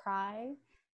before you cry.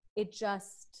 It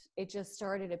just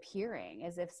started appearing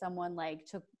as if someone like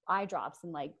took eye drops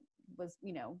and like was,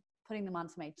 putting them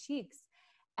onto my cheeks.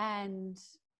 And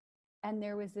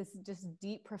there was this just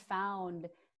deep, profound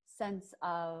sense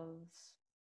of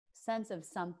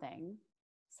something,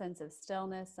 sense of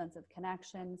stillness, sense of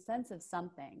connection, sense of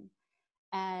something.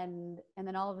 And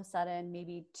then all of a sudden,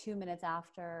 maybe 2 minutes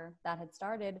after that had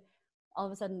started, all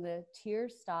of a sudden the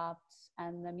tears stopped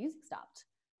and the music stopped.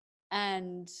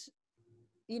 And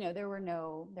there were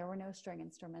no string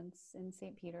instruments in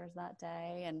St. Peter's that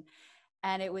day,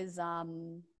 and it was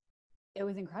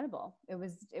incredible. It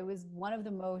was one of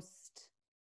the most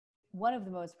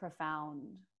profound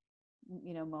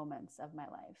moments of my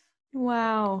life.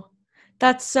 Wow.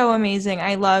 That's so amazing.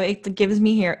 I love it. It gives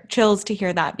me chills to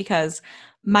hear that, because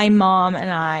my mom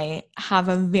and I have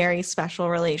a very special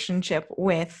relationship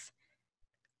with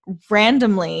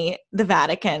randomly the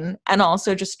Vatican and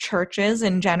also just churches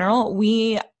in general.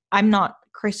 I'm not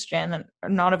Christian and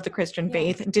not of the Christian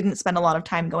faith. Didn't spend a lot of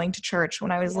time going to church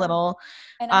when I was little.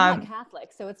 And I'm not Catholic,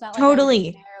 so it's not like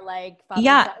totally there, like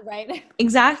right?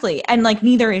 Exactly. And like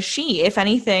neither is she. If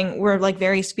anything, we're like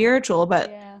very spiritual,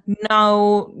 but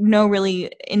no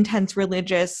really intense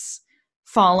religious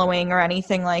following or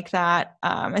anything like that,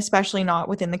 especially not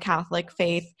within the Catholic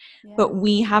faith. But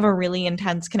we have a really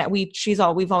intense connect.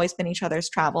 We've always been each other's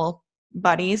travel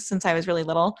buddies since I was really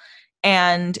little,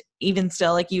 and even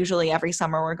still, like usually every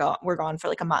summer we're gone for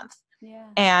like a month.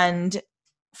 And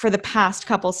for the past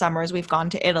couple summers, we've gone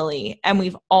to Italy, and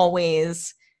we've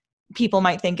always, people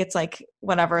might think it's like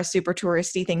whatever, a super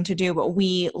touristy thing to do, but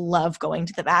we love going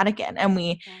to the Vatican, and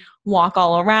we walk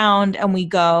all around, and we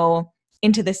go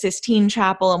into the Sistine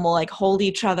Chapel, and we'll like hold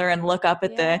each other and look up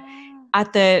at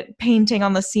the painting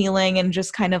on the ceiling and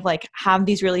just kind of like have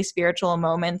these really spiritual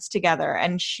moments together.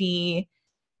 And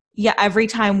every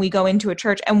time we go into a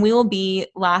church, and we will be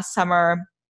last summer,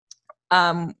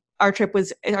 our trip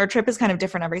is kind of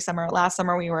different every summer. Last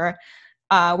summer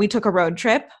we took a road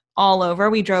trip all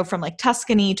over. We drove from like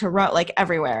Tuscany to like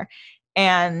everywhere.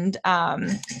 And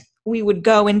we would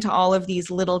go into all of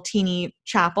these little teeny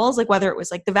chapels, like whether it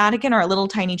was like the Vatican or a little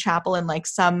tiny chapel in like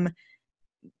some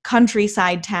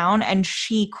countryside town, and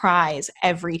she cries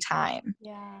every time.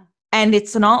 And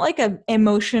it's not like an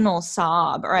emotional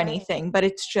sob or anything, but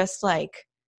it's just like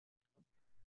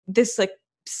this like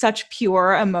such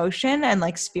pure emotion and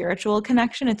like spiritual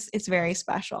connection. It's very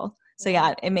special. So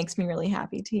it makes me really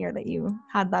happy to hear that you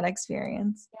had that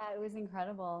experience. It was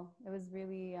incredible. It was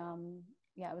really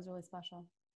it was really special.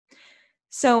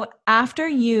 So after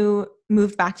you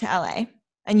moved back to LA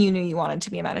and you knew you wanted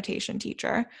to be a meditation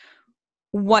teacher,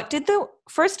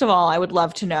 first of all, I would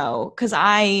love to know, because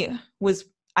I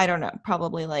don't know,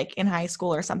 probably like in high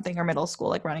school or something, or middle school,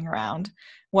 like running around,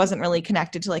 wasn't really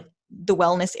connected to like the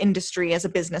wellness industry as a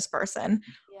business person.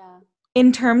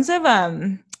 In terms of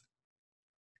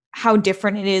how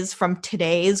different it is from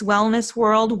today's wellness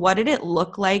world, what did it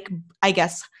look like, I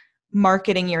guess,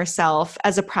 marketing yourself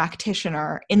as a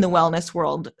practitioner in the wellness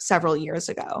world several years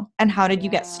ago? And how did you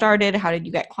get started? How did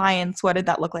you get clients? What did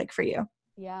that look like for you?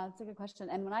 Yeah, that's a good question.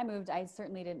 And when I moved, I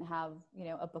certainly didn't have,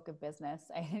 a book of business.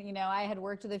 I had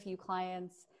worked with a few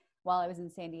clients while I was in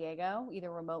San Diego,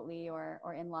 either remotely or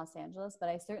in Los Angeles, but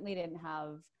I certainly didn't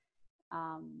have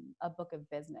a book of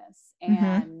business.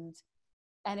 And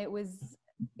it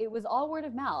was all word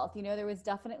of mouth. There was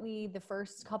definitely the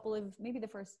first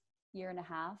year and a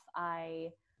half,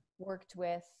 I worked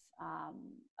with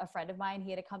a friend of mine. He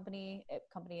had a company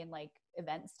in like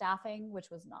event staffing, which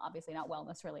was obviously not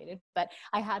wellness related, but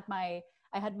I had my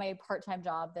part-time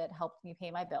job that helped me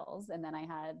pay my bills. And then I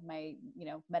had my,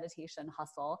 meditation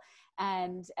hustle.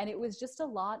 And it was just a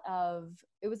lot of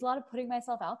putting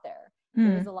myself out there.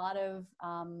 It was a lot of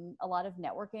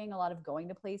networking, a lot of going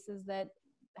to places that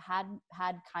had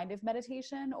kind of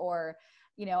meditation, or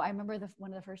I remember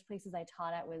one of the first places I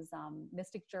taught at was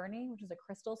Mystic Journey, which is a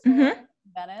crystal store in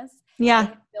Venice. They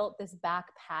had built this back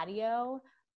patio,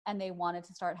 and they wanted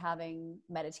to start having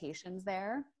meditations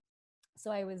there.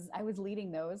 So I was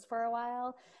leading those for a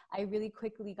while. I really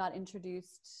quickly got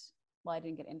introduced I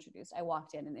didn't get introduced. I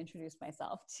walked in and introduced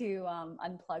myself to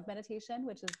Unplug Meditation,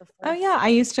 which is the first. Oh yeah, I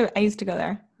used to go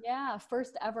there. Yeah,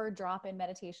 first ever drop-in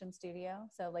meditation studio.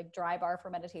 So like dry bar for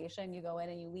meditation. You go in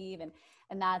and you leave,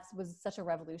 and that was such a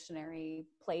revolutionary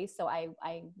place. So I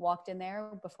walked in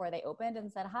there before they opened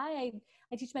and said, "Hi,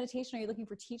 I teach meditation. Are you looking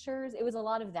for teachers?" It was a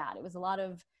lot of that. It was a lot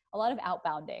of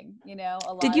outbounding.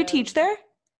 Did you teach there?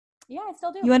 Yeah, I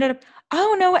still do. You ended up,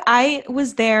 oh no, I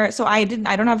was there. So I don't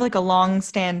have like a long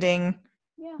standing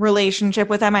relationship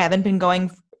with them. I haven't been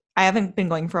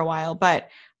going for a while, but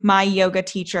my yoga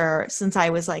teacher, since I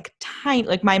was like tiny,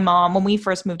 like my mom, when we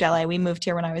first moved to LA, we moved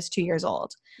here when I was 2 years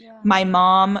old. Yeah. My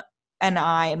mom and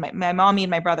I, and my mommy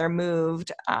and my brother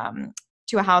moved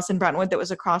to a house in Brentwood that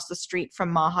was across the street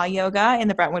from Maha Yoga in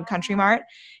the Brentwood Country Mart.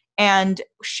 And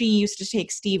she used to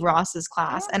take Steve Ross's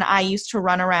class, and I used to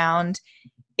run around.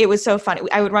 It was so funny.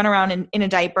 I would run around in a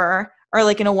diaper or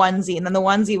like in a onesie, and then the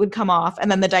onesie would come off,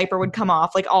 and then the diaper would come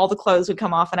off, like all the clothes would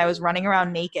come off, and I was running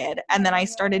around naked. And then I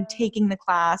started taking the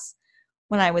class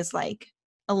when I was like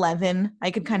 11.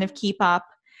 I could kind of keep up.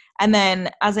 And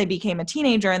then as I became a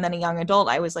teenager and then a young adult,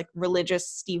 I was like religious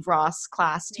Steve Ross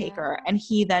class taker. Yeah. And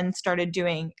he then started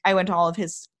I went to all of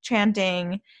his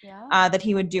chanting that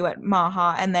he would do at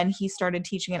Maha. And then he started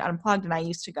teaching it Unplugged, and I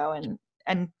used to go and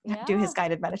do his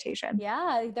guided meditation.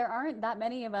 Yeah, there aren't that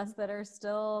many of us that are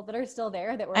still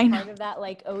there that were part of that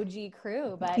like OG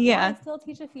crew. But I still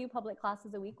teach a few public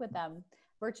classes a week with them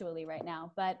virtually right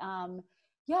now. But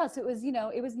so it was,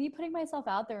 it was me putting myself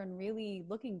out there and really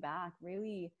looking back,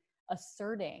 really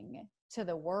asserting to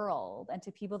the world and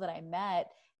to people that I met,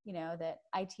 that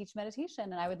I teach meditation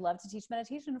and I would love to teach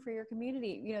meditation for your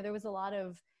community. There was a lot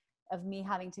of me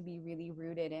having to be really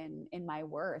rooted in my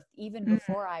worth, even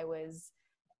before I was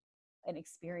an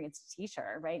experienced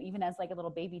teacher, right? Even as like a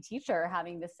little baby teacher,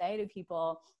 having to say to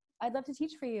people, I'd love to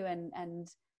teach for you, and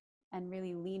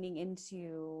really leaning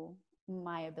into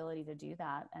my ability to do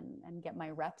that and get my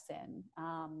reps in.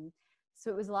 So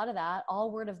it was a lot of that,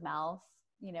 all word of mouth,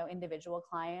 individual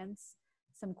clients,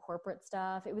 some corporate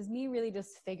stuff. It was me really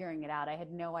just figuring it out. I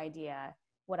had no idea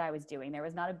what I was doing. There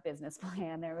was not a business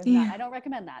plan. There was not, I don't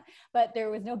recommend that, but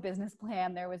there was no business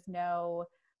plan. There was no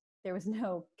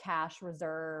cash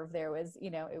reserve. There was,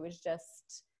 it was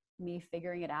just me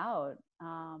figuring it out.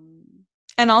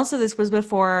 And also this was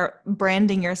before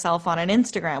branding yourself on an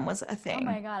Instagram was a thing. Oh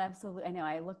my God, absolutely. I know.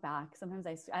 I look back. Sometimes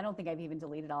I don't think I've even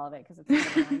deleted all of it because it's kind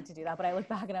of annoying to do that. But I look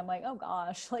back and I'm like, oh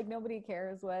gosh, like nobody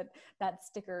cares what that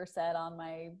sticker said on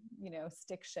my,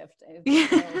 stick shift. It's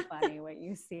so funny what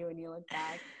you see when you look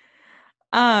back.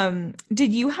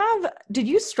 Did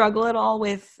you struggle at all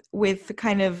with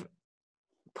kind of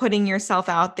putting yourself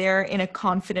out there in a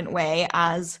confident way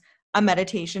as a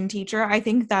meditation teacher? I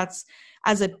think that's,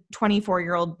 as a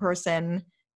 24-year-old person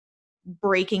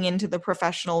breaking into the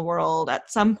professional world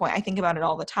at some point, I think about it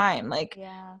all the time, like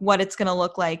what it's going to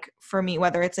look like for me,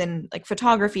 whether it's in like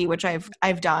photography, which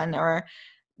I've done, or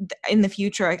in the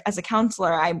future as a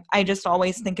counselor. I just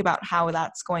always think about how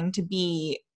that's going to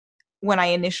be when I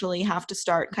initially have to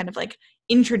start kind of like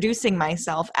introducing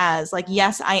myself as like,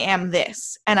 yes, I am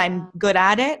this and I'm good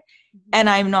at it, and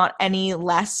I'm not any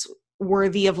less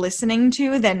worthy of listening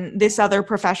to than this other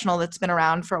professional that's been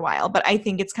around for a while. But I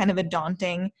think it's kind of a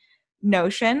daunting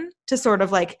notion to sort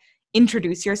of like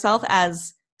introduce yourself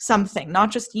as something,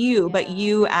 not just you, but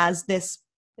you as this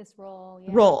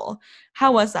role.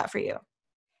 How was that for you?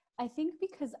 I think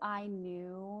because I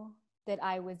knew that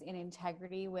I was in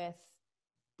integrity with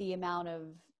the amount of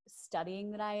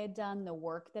studying that I had done, the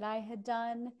work that I had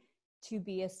done to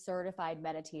be a certified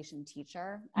meditation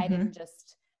teacher. I didn't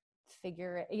just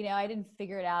I didn't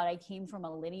figure it out. I came from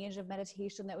a lineage of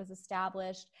meditation that was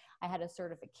established. I had a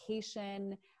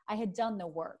certification. I had done the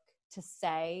work to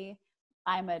say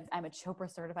I'm a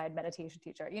Chopra certified meditation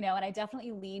teacher, and I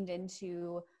definitely leaned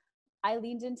into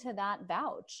that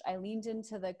vouch. I leaned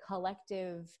into the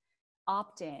collective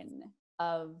opt-in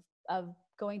of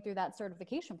going through that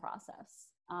certification process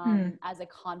as a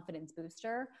confidence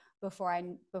booster before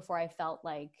I felt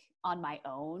like on my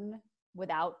own,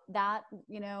 without that,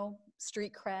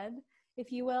 street cred,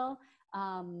 if you will.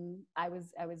 I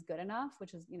was good enough,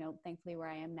 which is, thankfully where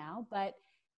I am now, but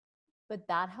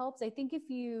that helps. I think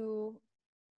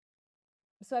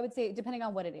so I would say, depending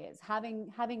on what it is,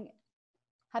 having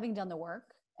done the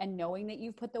work and knowing that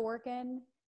you've put the work in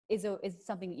is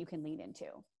something that you can lean into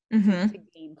to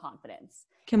gain confidence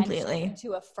completely, and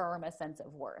to affirm a sense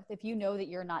of worth. If you know that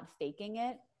you're not faking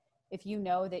it, if you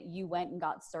know that you went and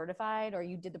got certified or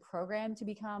you did the program to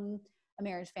become a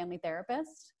marriage family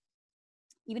therapist,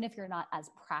 even if you're not as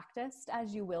practiced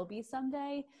as you will be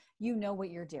someday, you know what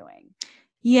you're doing.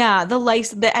 Yeah,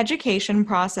 the education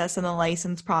process and the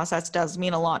license process does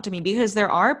mean a lot to me because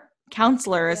there are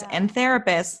counselors and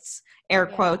therapists, air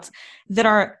quotes, that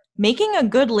are making a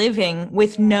good living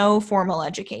with no formal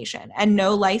education and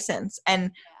no license.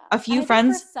 And a few and I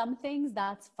friends. think for some things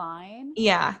that's fine.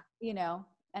 Yeah. You know,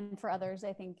 and for others,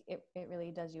 I think it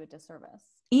really does you a disservice.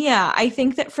 Yeah, I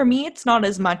think that for me, it's not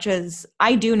as much as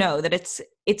I do know that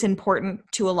it's important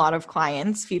to a lot of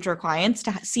clients, future clients,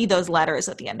 to see those letters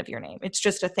at the end of your name. It's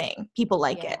just a thing. People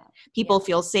like it. People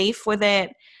feel safe with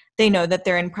it. They know that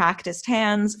they're in practiced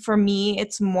hands. For me,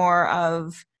 it's more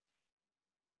of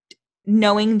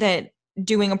knowing that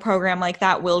doing a program like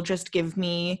that will just give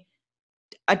me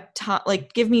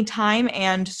give me time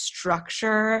and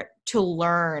structure to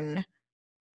learn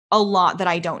a lot that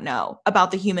I don't know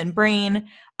about the human brain,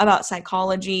 about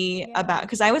psychology, about,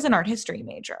 because I was an art history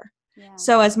major.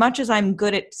 So as much as I'm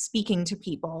good at speaking to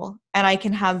people and I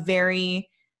can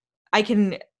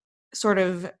sort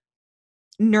of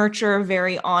nurture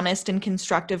very honest and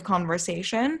constructive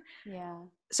conversation.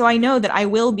 So I know that I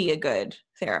will be a good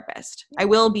therapist. I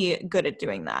will be good at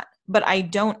doing that, but I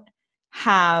don't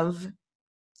have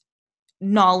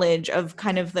knowledge of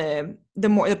kind of the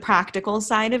practical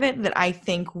side of it that I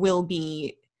think will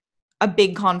be a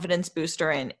big confidence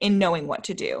booster in knowing what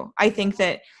to do. I think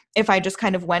that if I just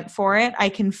kind of went for it, I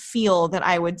can feel that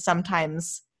I would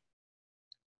sometimes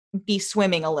be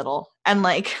swimming a little and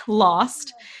like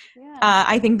lost.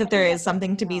 I think that there is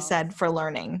something to be said for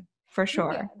learning, for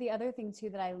sure. The other thing too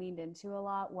that I leaned into a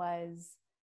lot was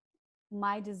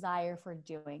my desire for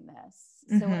doing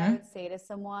this. So when I would say to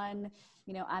someone,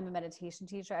 you know, I'm a meditation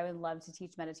teacher, I would love to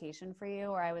teach meditation for you,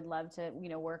 or I would love to, you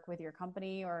know, work with your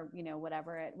company, or, you know,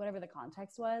 whatever the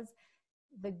context was.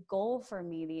 The goal for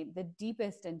me, the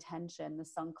deepest intention, the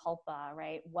sankalpa,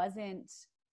 right, wasn't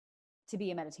to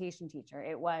be a meditation teacher.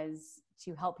 It was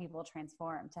to help people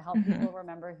transform, to help people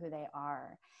remember who they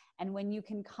are. And when you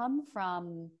can come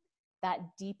from that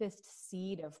deepest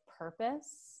seed of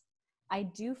purpose, I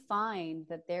do find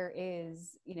that there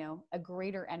is, you know, a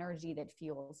greater energy that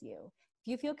fuels you. If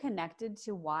you feel connected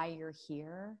to why you're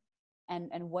here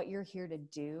and what you're here to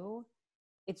do,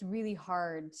 it's really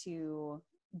hard to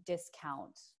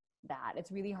discount that.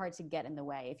 It's really hard to get in the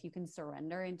way if you can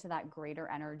surrender into that greater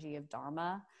energy of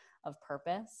dharma, of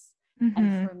purpose.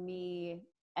 And for me,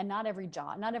 and not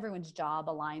everyone's job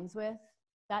aligns with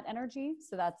that energy.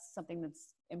 So that's something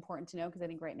that's important to know, because I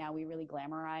think right now we really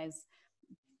glamorize,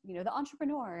 you know, the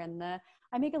entrepreneur and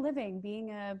I make a living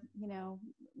being a, you know,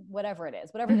 whatever it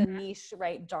is, whatever the niche,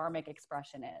 right, dharmic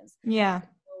expression is. Yeah.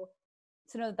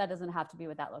 So know that doesn't have to be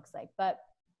what that looks like. But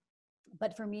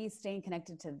for me, staying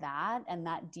connected to that and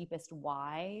that deepest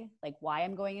why, like why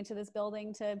I'm going into this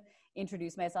building to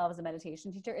introduce myself as a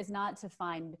meditation teacher, is not to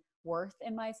find worth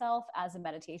in myself as a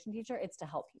meditation teacher. It's to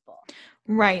help people.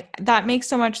 Right. That makes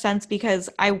so much sense, because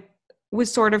I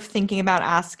was sort of thinking about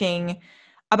asking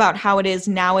about how it is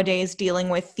nowadays dealing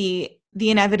with the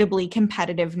inevitably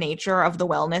competitive nature of the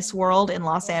wellness world in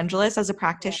Los Angeles as a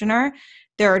practitioner.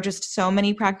 There are just so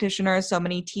many practitioners, so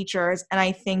many teachers. And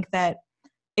I think that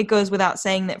it goes without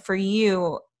saying that for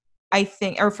you, I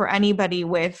think, or for anybody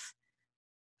with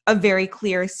a very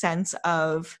clear sense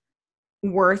of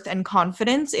worth and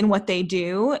confidence in what they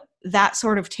do, that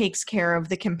sort of takes care of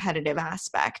the competitive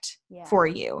aspect for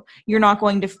you. You're not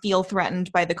going to feel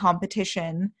threatened by the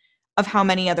competition of how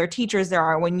many other teachers there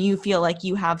are when you feel like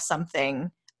you have something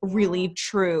really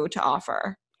true to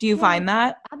offer. Do you find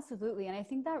that? Absolutely. And I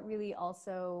think that really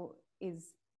also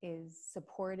is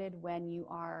supported when you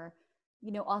are,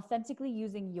 you know, authentically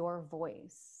using your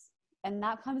voice. And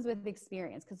that comes with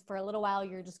experience, because for a little while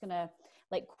you're just going to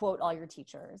like quote all your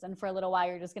teachers, and for a little while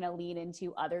you're just going to lean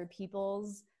into other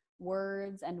people's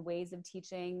words and ways of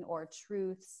teaching or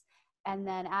truths. And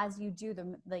then as you do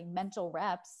the like mental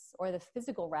reps or the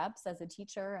physical reps as a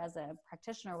teacher, as a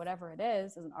practitioner, whatever it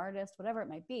is, as an artist, whatever it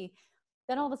might be,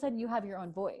 then all of a sudden you have your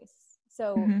own voice.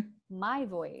 So my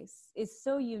voice is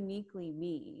so uniquely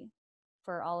me,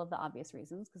 for all of the obvious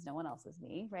reasons, because no one else is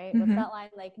me, right? What's that line?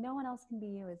 Like, no one else can be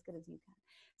you as good as you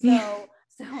can.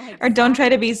 So like, or don't try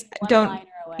to be,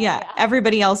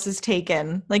 everybody else is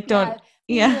taken. Like, don't,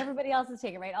 everybody else is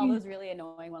taken, right? All those really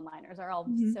annoying one-liners are all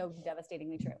so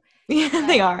devastatingly true. Yeah,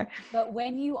 they are. But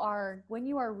when you are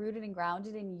rooted and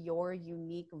grounded in your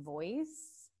unique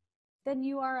voice, then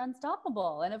you are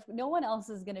unstoppable. And if no one else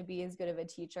is going to be as good of a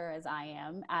teacher as I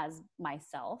am, as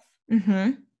myself.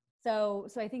 So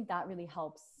I think that really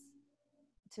helps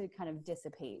to kind of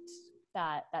dissipate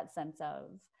that sense of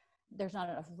there's not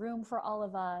enough room for all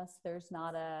of us. There's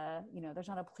not a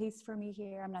place for me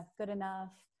here. I'm not good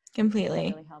enough. Completely.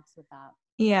 It really helps with that.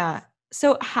 Yeah.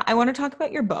 So I want to talk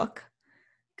about your book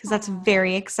because that's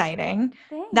very exciting.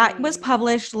 That was Thanks.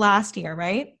 published last year,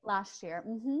 right? Last year.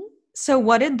 Mm-hmm. So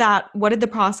what did the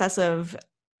process of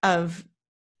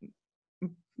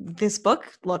this book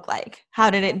look like? How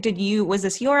did was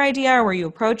this your idea, or were you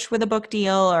approached with a book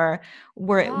deal, or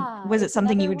Yeah, was it it's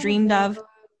something another you one of dreamed those. of?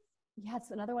 Yeah,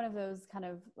 it's another one of those kind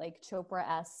of like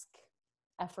Chopra-esque,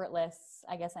 effortless.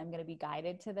 I guess I'm going to be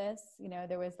guided to this. You know,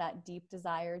 there was that deep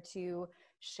desire to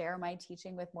share my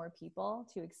teaching with more people,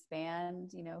 to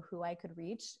expand, you know, who I could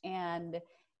reach. And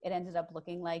it ended up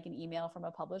looking like an email from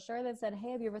a publisher that said,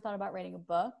 "Hey, have you ever thought about writing a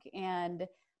book?" And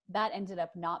that ended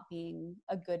up not being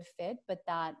a good fit, but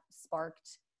that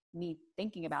sparked me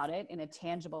thinking about it in a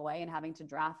tangible way and having to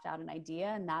draft out an idea.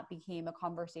 And that became a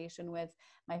conversation with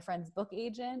my friend's book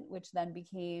agent, which then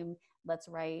became, let's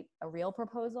write a real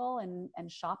proposal and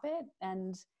shop it.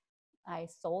 And I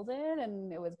sold it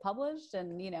and it was published.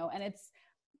 And, you know, and it's,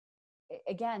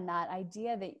 again, that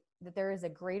idea that there is a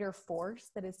greater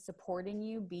force that is supporting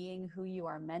you being who you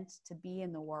are meant to be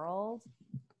in the world.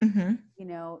 Mm-hmm. You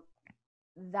know,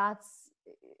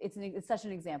 it's such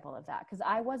an example of that, because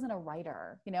I wasn't a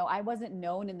writer. You know, I wasn't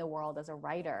known in the world as a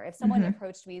writer. If someone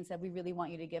approached me and said, "We really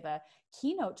want you to give a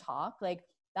keynote talk," like,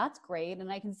 that's great,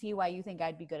 and I can see why you think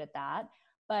I'd be good at that.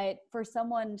 But for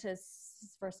someone to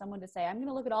say, "I'm going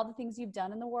to look at all the things you've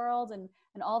done in the world and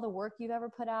all the work you've ever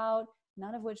put out,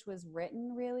 none of which was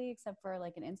written really except for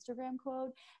like an Instagram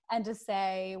quote," and to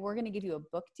say, "We're going to give you a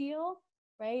book deal,"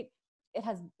 right? It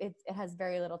has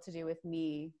very little to do with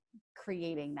me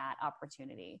creating that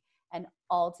opportunity, and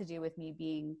all to do with me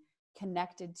being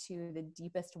connected to the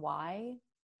deepest why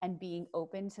and being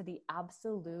open to the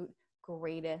absolute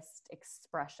greatest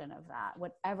expression of that,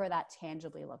 whatever that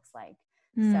tangibly looks like.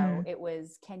 So it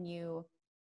was, can you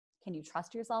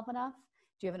trust yourself enough?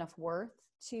 Do you have enough worth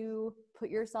to put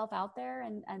yourself out there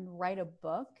and write a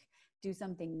book, do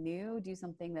something new, do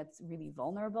something that's really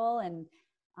vulnerable? And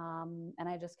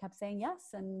I just kept saying yes.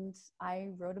 And I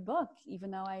wrote a book,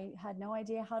 even though I had no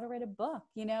idea how to write a book,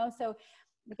 you know? So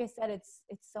like I said, it's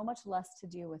so much less to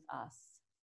do with us.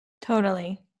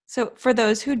 Totally. So for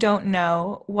those who don't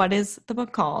know, what is the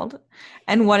book called?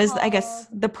 And It's what is, I guess,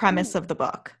 called, the premise of the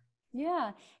book?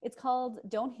 yeah, it's called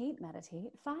Don't Hate,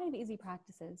 Meditate, 5 Easy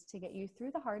Practices to Get You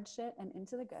Through the Hard Shit and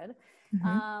Into the Good.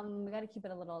 Mm-hmm. We got to keep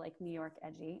it a little like New York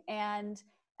edgy. And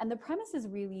the premise is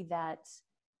really that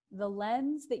the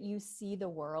lens that you see the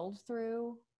world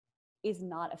through is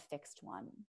not a fixed one.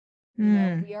 You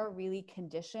know, we are really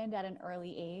conditioned at an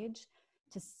early age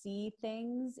to see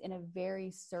things in a very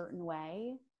certain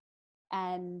way.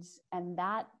 And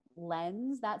that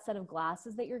lens, that set of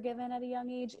glasses that you're given at a young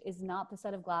age, is not the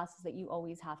set of glasses that you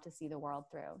always have to see the world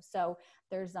through. So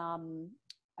there's I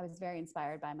was very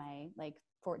inspired by my like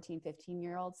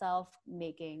 14-15-year-old self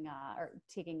making or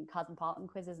taking cosmopolitan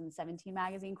quizzes and 17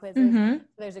 magazine quizzes. So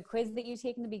there's a quiz that you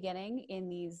take in the beginning in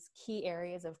these key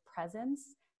areas of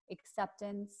presence,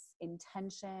 acceptance,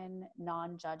 intention,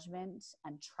 non-judgment,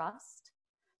 and trust.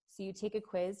 So you take a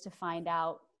quiz to find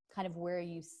out kind of where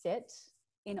you sit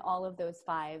in all of those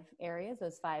 5 areas,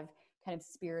 those 5 kind of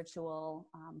spiritual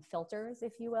filters,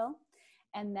 if you will.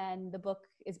 And then the book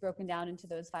is broken down into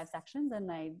those 5 sections.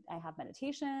 And I have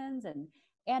meditations and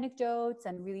anecdotes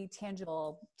and really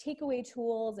tangible takeaway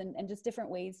tools and just different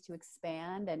ways to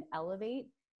expand and elevate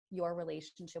your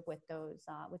relationship with those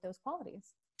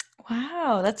qualities.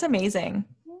 Wow, that's amazing.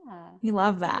 Yeah. We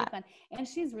love Really that. fun. And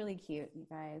she's really cute, you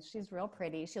guys. She's real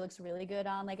pretty. She looks really good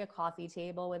on like a coffee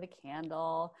table with a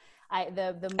candle.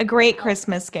 A great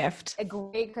Christmas gift. A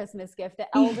great Christmas gift. The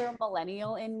elder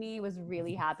millennial in me was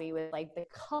really happy with like the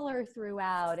color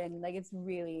throughout, and like it's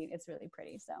really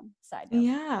pretty. So side note.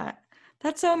 Yeah,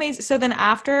 that's so amazing. So then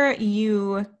after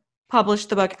you published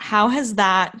the book, how has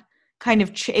that kind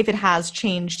of, if it has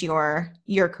changed your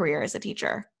career as a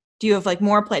teacher? Do you have like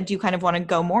more do you kind of want to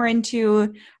go more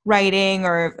into writing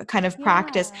or kind of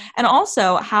practice? And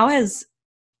also, how has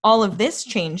all of this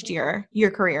changed your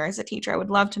career as a teacher? I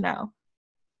would love to know.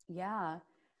 Yeah.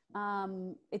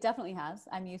 It definitely has.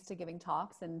 I'm used to giving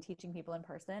talks and teaching people in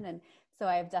person. And so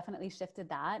I've definitely shifted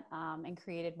that and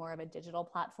created more of a digital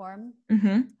platform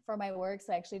for my work.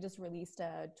 So I actually just released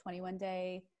a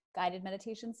 21-day guided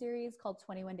meditation series called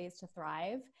 21 Days to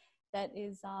Thrive that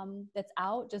is that's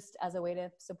out just as a way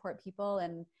to support people.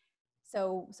 And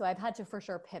so I've had to for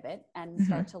sure pivot and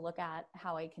start to look at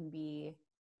how I can be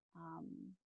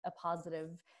a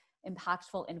positive,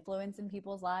 impactful influence in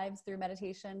people's lives through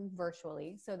meditation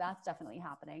virtually. So that's definitely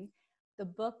happening. The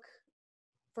book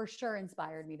for sure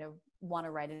inspired me to want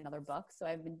to write another book. So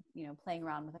I've been, playing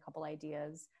around with a couple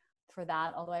ideas for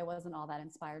that, although I wasn't all that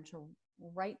inspired to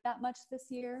write that much this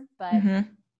year, but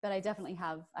I definitely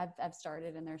have, I've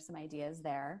started, and there's some ideas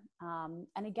there.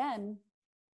 And again,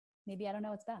 maybe I don't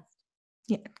know what's best.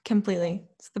 Yeah, completely.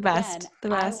 It's the best. Again, the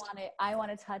best. I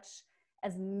want to touch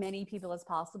as many people as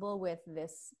possible with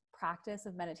this practice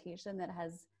of meditation that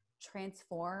has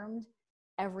transformed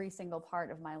every single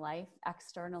part of my life,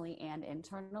 externally and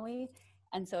internally.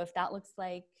 And so if that looks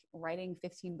like writing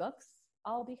 15 books,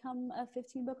 I'll become a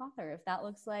 15-book author. If that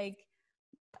looks like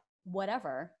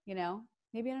whatever, you know,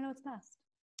 maybe I don't know what's best.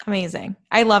 Amazing.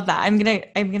 I love that. I'm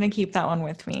gonna keep that one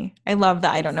with me. I love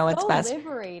that. I don't know what's best.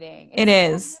 Liberating. It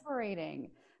is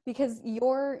liberating, because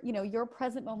your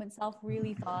present moment self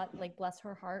really thought, like, bless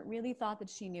her heart, really thought that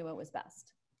she knew what was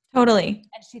best. Totally.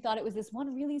 And she thought it was this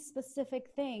one really specific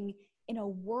thing in a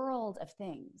world of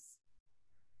things.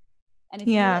 And if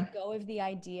you let go of the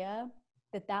idea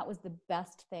that that was the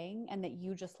best thing and that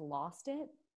you just lost it,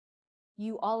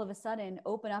 you all of a sudden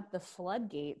open up the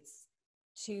floodgates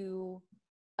to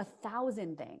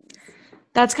 1,000 things.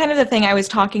 That's kind of the thing. I was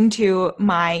talking to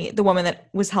the woman that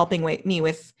was helping me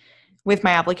with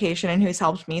my application and who's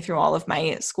helped me through all of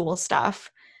my school stuff.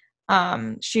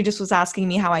 She just was asking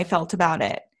me how I felt about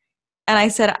it. And I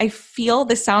said, I feel,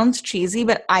 this sounds cheesy,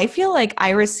 but I feel like I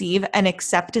receive an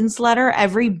acceptance letter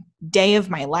every day of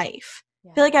my life.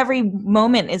 I feel like every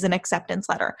moment is an acceptance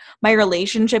letter. My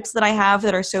relationships that I have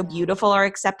that are so beautiful are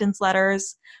acceptance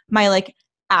letters. My like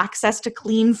access to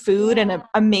clean food and an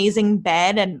amazing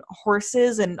bed and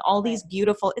horses and all these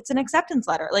beautiful, it's an acceptance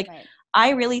letter. Like I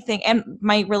really think, and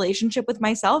my relationship with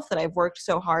myself that I've worked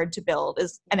so hard to build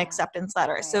is an acceptance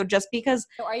letter. So just because.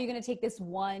 So are you going to take this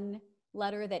one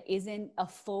letter that isn't a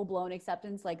full-blown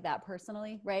acceptance like that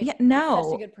personally, right? Yeah, no. It's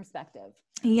such a good perspective.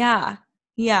 Yeah.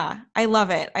 I love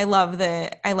it. I love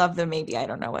the maybe I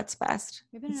don't know what's best.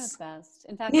 Maybe I don't know what's best.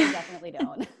 In fact, I definitely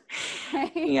don't.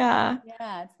 Right? Yeah.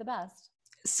 Yeah, it's the best.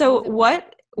 So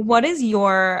what is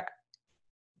your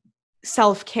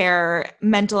self-care,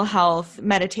 mental health,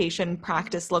 meditation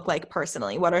practice look like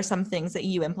personally? What are some things that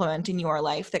you implement in your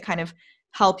life that kind of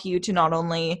help you to not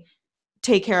only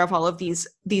take care of all of these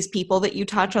people that you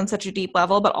touch on such a deep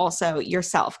level, but also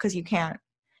yourself, because you can't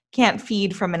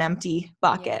feed from an empty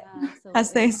bucket,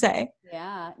 as they say.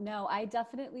 Yeah, no, I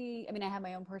have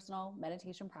my own personal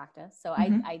meditation practice. So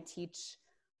I teach,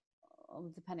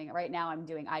 depending, right now I'm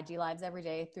doing IG lives every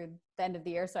day through the end of the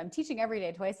year. So I'm teaching every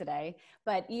day, twice a day.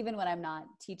 But even when I'm not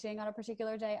teaching on a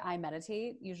particular day, I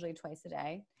meditate usually twice a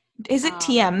day. Is it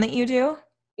TM that you do?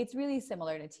 It's really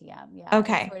similar to TM. Yeah.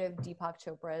 Okay. It's sort of Deepak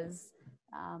Chopra's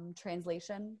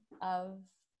translation of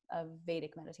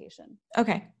Vedic meditation.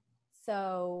 Okay.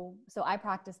 So I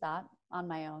practice that on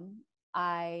my own.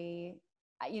 My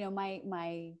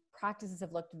practices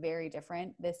have looked very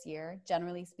different this year.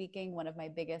 Generally speaking, one of my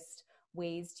biggest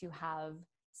ways to have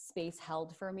space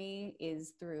held for me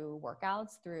is through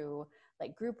workouts, through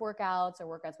like group workouts or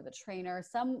workouts with a trainer,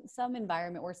 some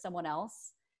environment where someone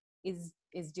else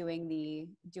is doing the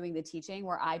teaching,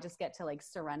 where I just get to like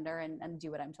surrender and do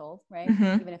what I'm told, right?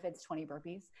 Even if it's 20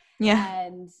 burpees. Yeah.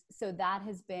 And so that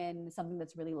has been something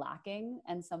that's really lacking,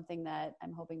 and something that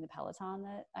I'm hoping the Peloton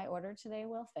that I ordered today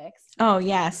will fix. Oh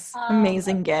yes.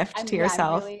 Amazing gift to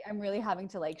yourself. I'm really having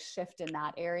to like shift in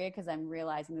that area, because I'm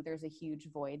realizing that there's a huge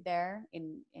void there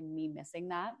in me missing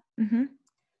that.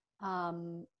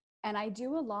 And I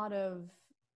do a lot of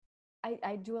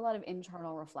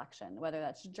internal reflection, whether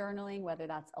that's journaling, whether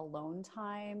that's alone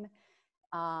time.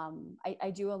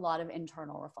 I do a lot of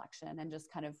internal reflection and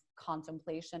just kind of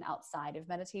contemplation outside of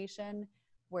meditation,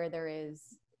 where there is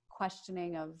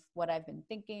questioning of what I've been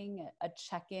thinking, a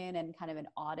check-in and kind of an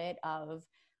audit of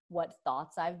what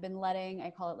thoughts I've been letting. I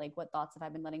call it like, what thoughts have I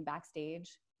been letting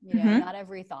backstage? You know, not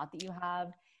every thought that you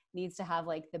have needs to have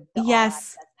like the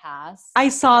yes pass. I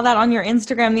saw that on your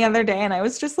Instagram the other day, and I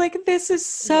was just like, this is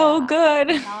so good.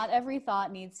 Not every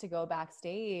thought needs to go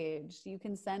backstage. You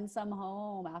can send some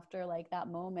home after like that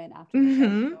moment, after the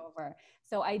show's over.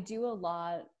 So I do a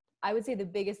lot. I would say the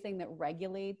biggest thing that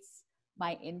regulates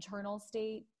my internal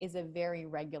state is a very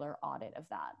regular audit of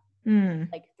that,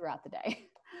 like throughout the day.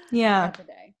 Yeah. Throughout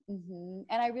the day.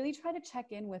 And I really try to check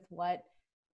in with what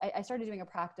I started doing a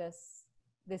practice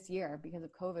this year because of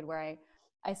COVID, where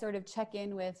I sort of check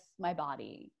in with my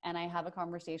body, and I have a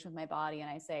conversation with my body, and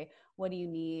I say, what do you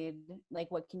need?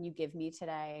 Like, what can you give me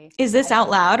today? Is this out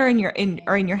loud or in your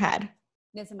head?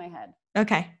 It's in my head.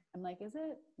 Okay. I'm like, is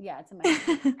it? Yeah, it's in my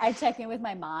head. I check in with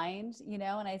my mind, and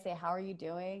I say, how are you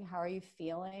doing? How are you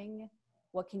feeling?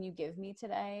 What can you give me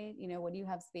today? What do you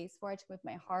have space for? I check with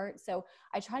my heart. So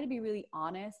I try to be really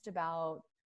honest about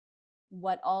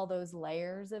what all those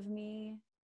layers of me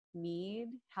need,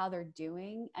 how they're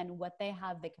doing, and what they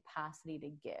have the capacity to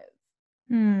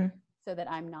give. So that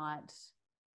I'm not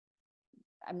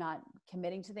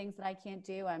committing to things that I can't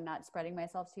do. I'm not spreading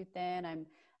myself too thin.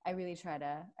 I really try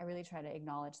to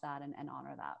acknowledge that and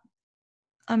honor that.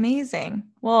 Amazing.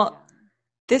 Well,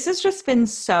 this has just been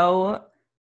so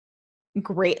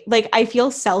great. Like, I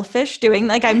feel selfish doing,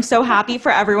 like, I'm so happy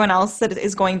for everyone else that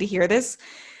is going to hear this.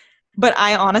 But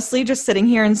I honestly, just sitting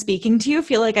here and speaking to you,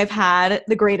 feel like I've had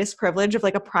the greatest privilege of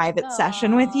like a private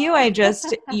session with you.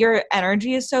 Your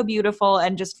energy is so beautiful.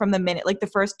 And just from the minute, like the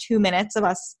first 2 minutes of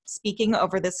us speaking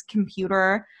over this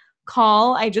computer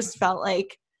call, I just felt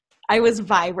like I was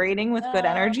vibrating with good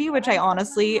energy, which I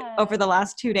honestly, over the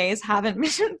last 2 days, haven't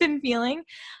been feeling.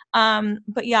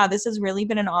 But yeah, this has really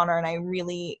been an honor, and I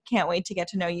really can't wait to get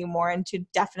to know you more and to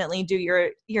definitely do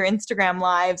your Instagram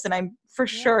lives. And I'm for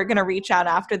sure going to reach out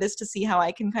after this to see how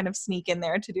I can kind of sneak in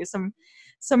there to do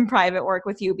some private work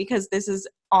with you, because this has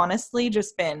honestly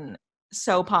just been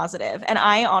so positive. And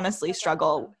I honestly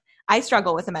struggle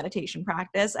with a meditation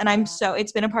practice, and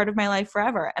it's been a part of my life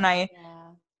forever, and I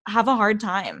have a hard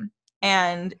time,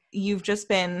 and you've just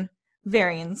been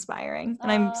very inspiring.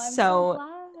 And I'm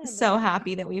so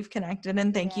happy that we've connected,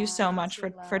 and thank you so much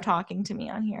for talking to me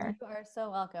on here. You are so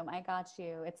welcome. I got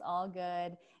you. It's all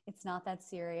good. It's not that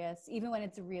serious. Even when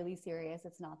it's really serious,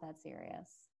 it's not that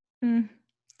serious.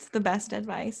 It's the best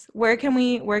advice. Where can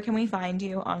we find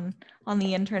you on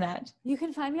the internet? You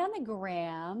can find me on the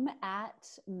gram at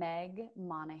Meg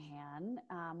Monahan.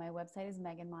 My website is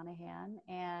Megan Monahan.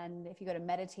 And if you go to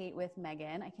Meditate with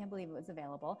Megan, I can't believe it was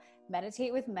available.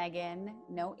 Meditate with Megan,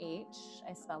 no H.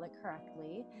 I spelled it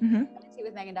correctly.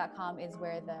 Meditatewithmegan.com is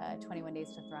where the 21 Days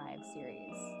to Thrive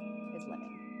series is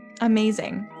living.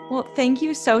 Amazing. Well, thank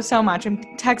you so much. I'm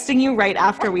texting you right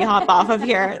after we hop off of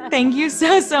here. Thank you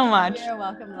so much. You're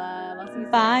welcome, love. I'll see you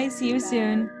soon. Bye. See you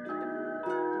soon.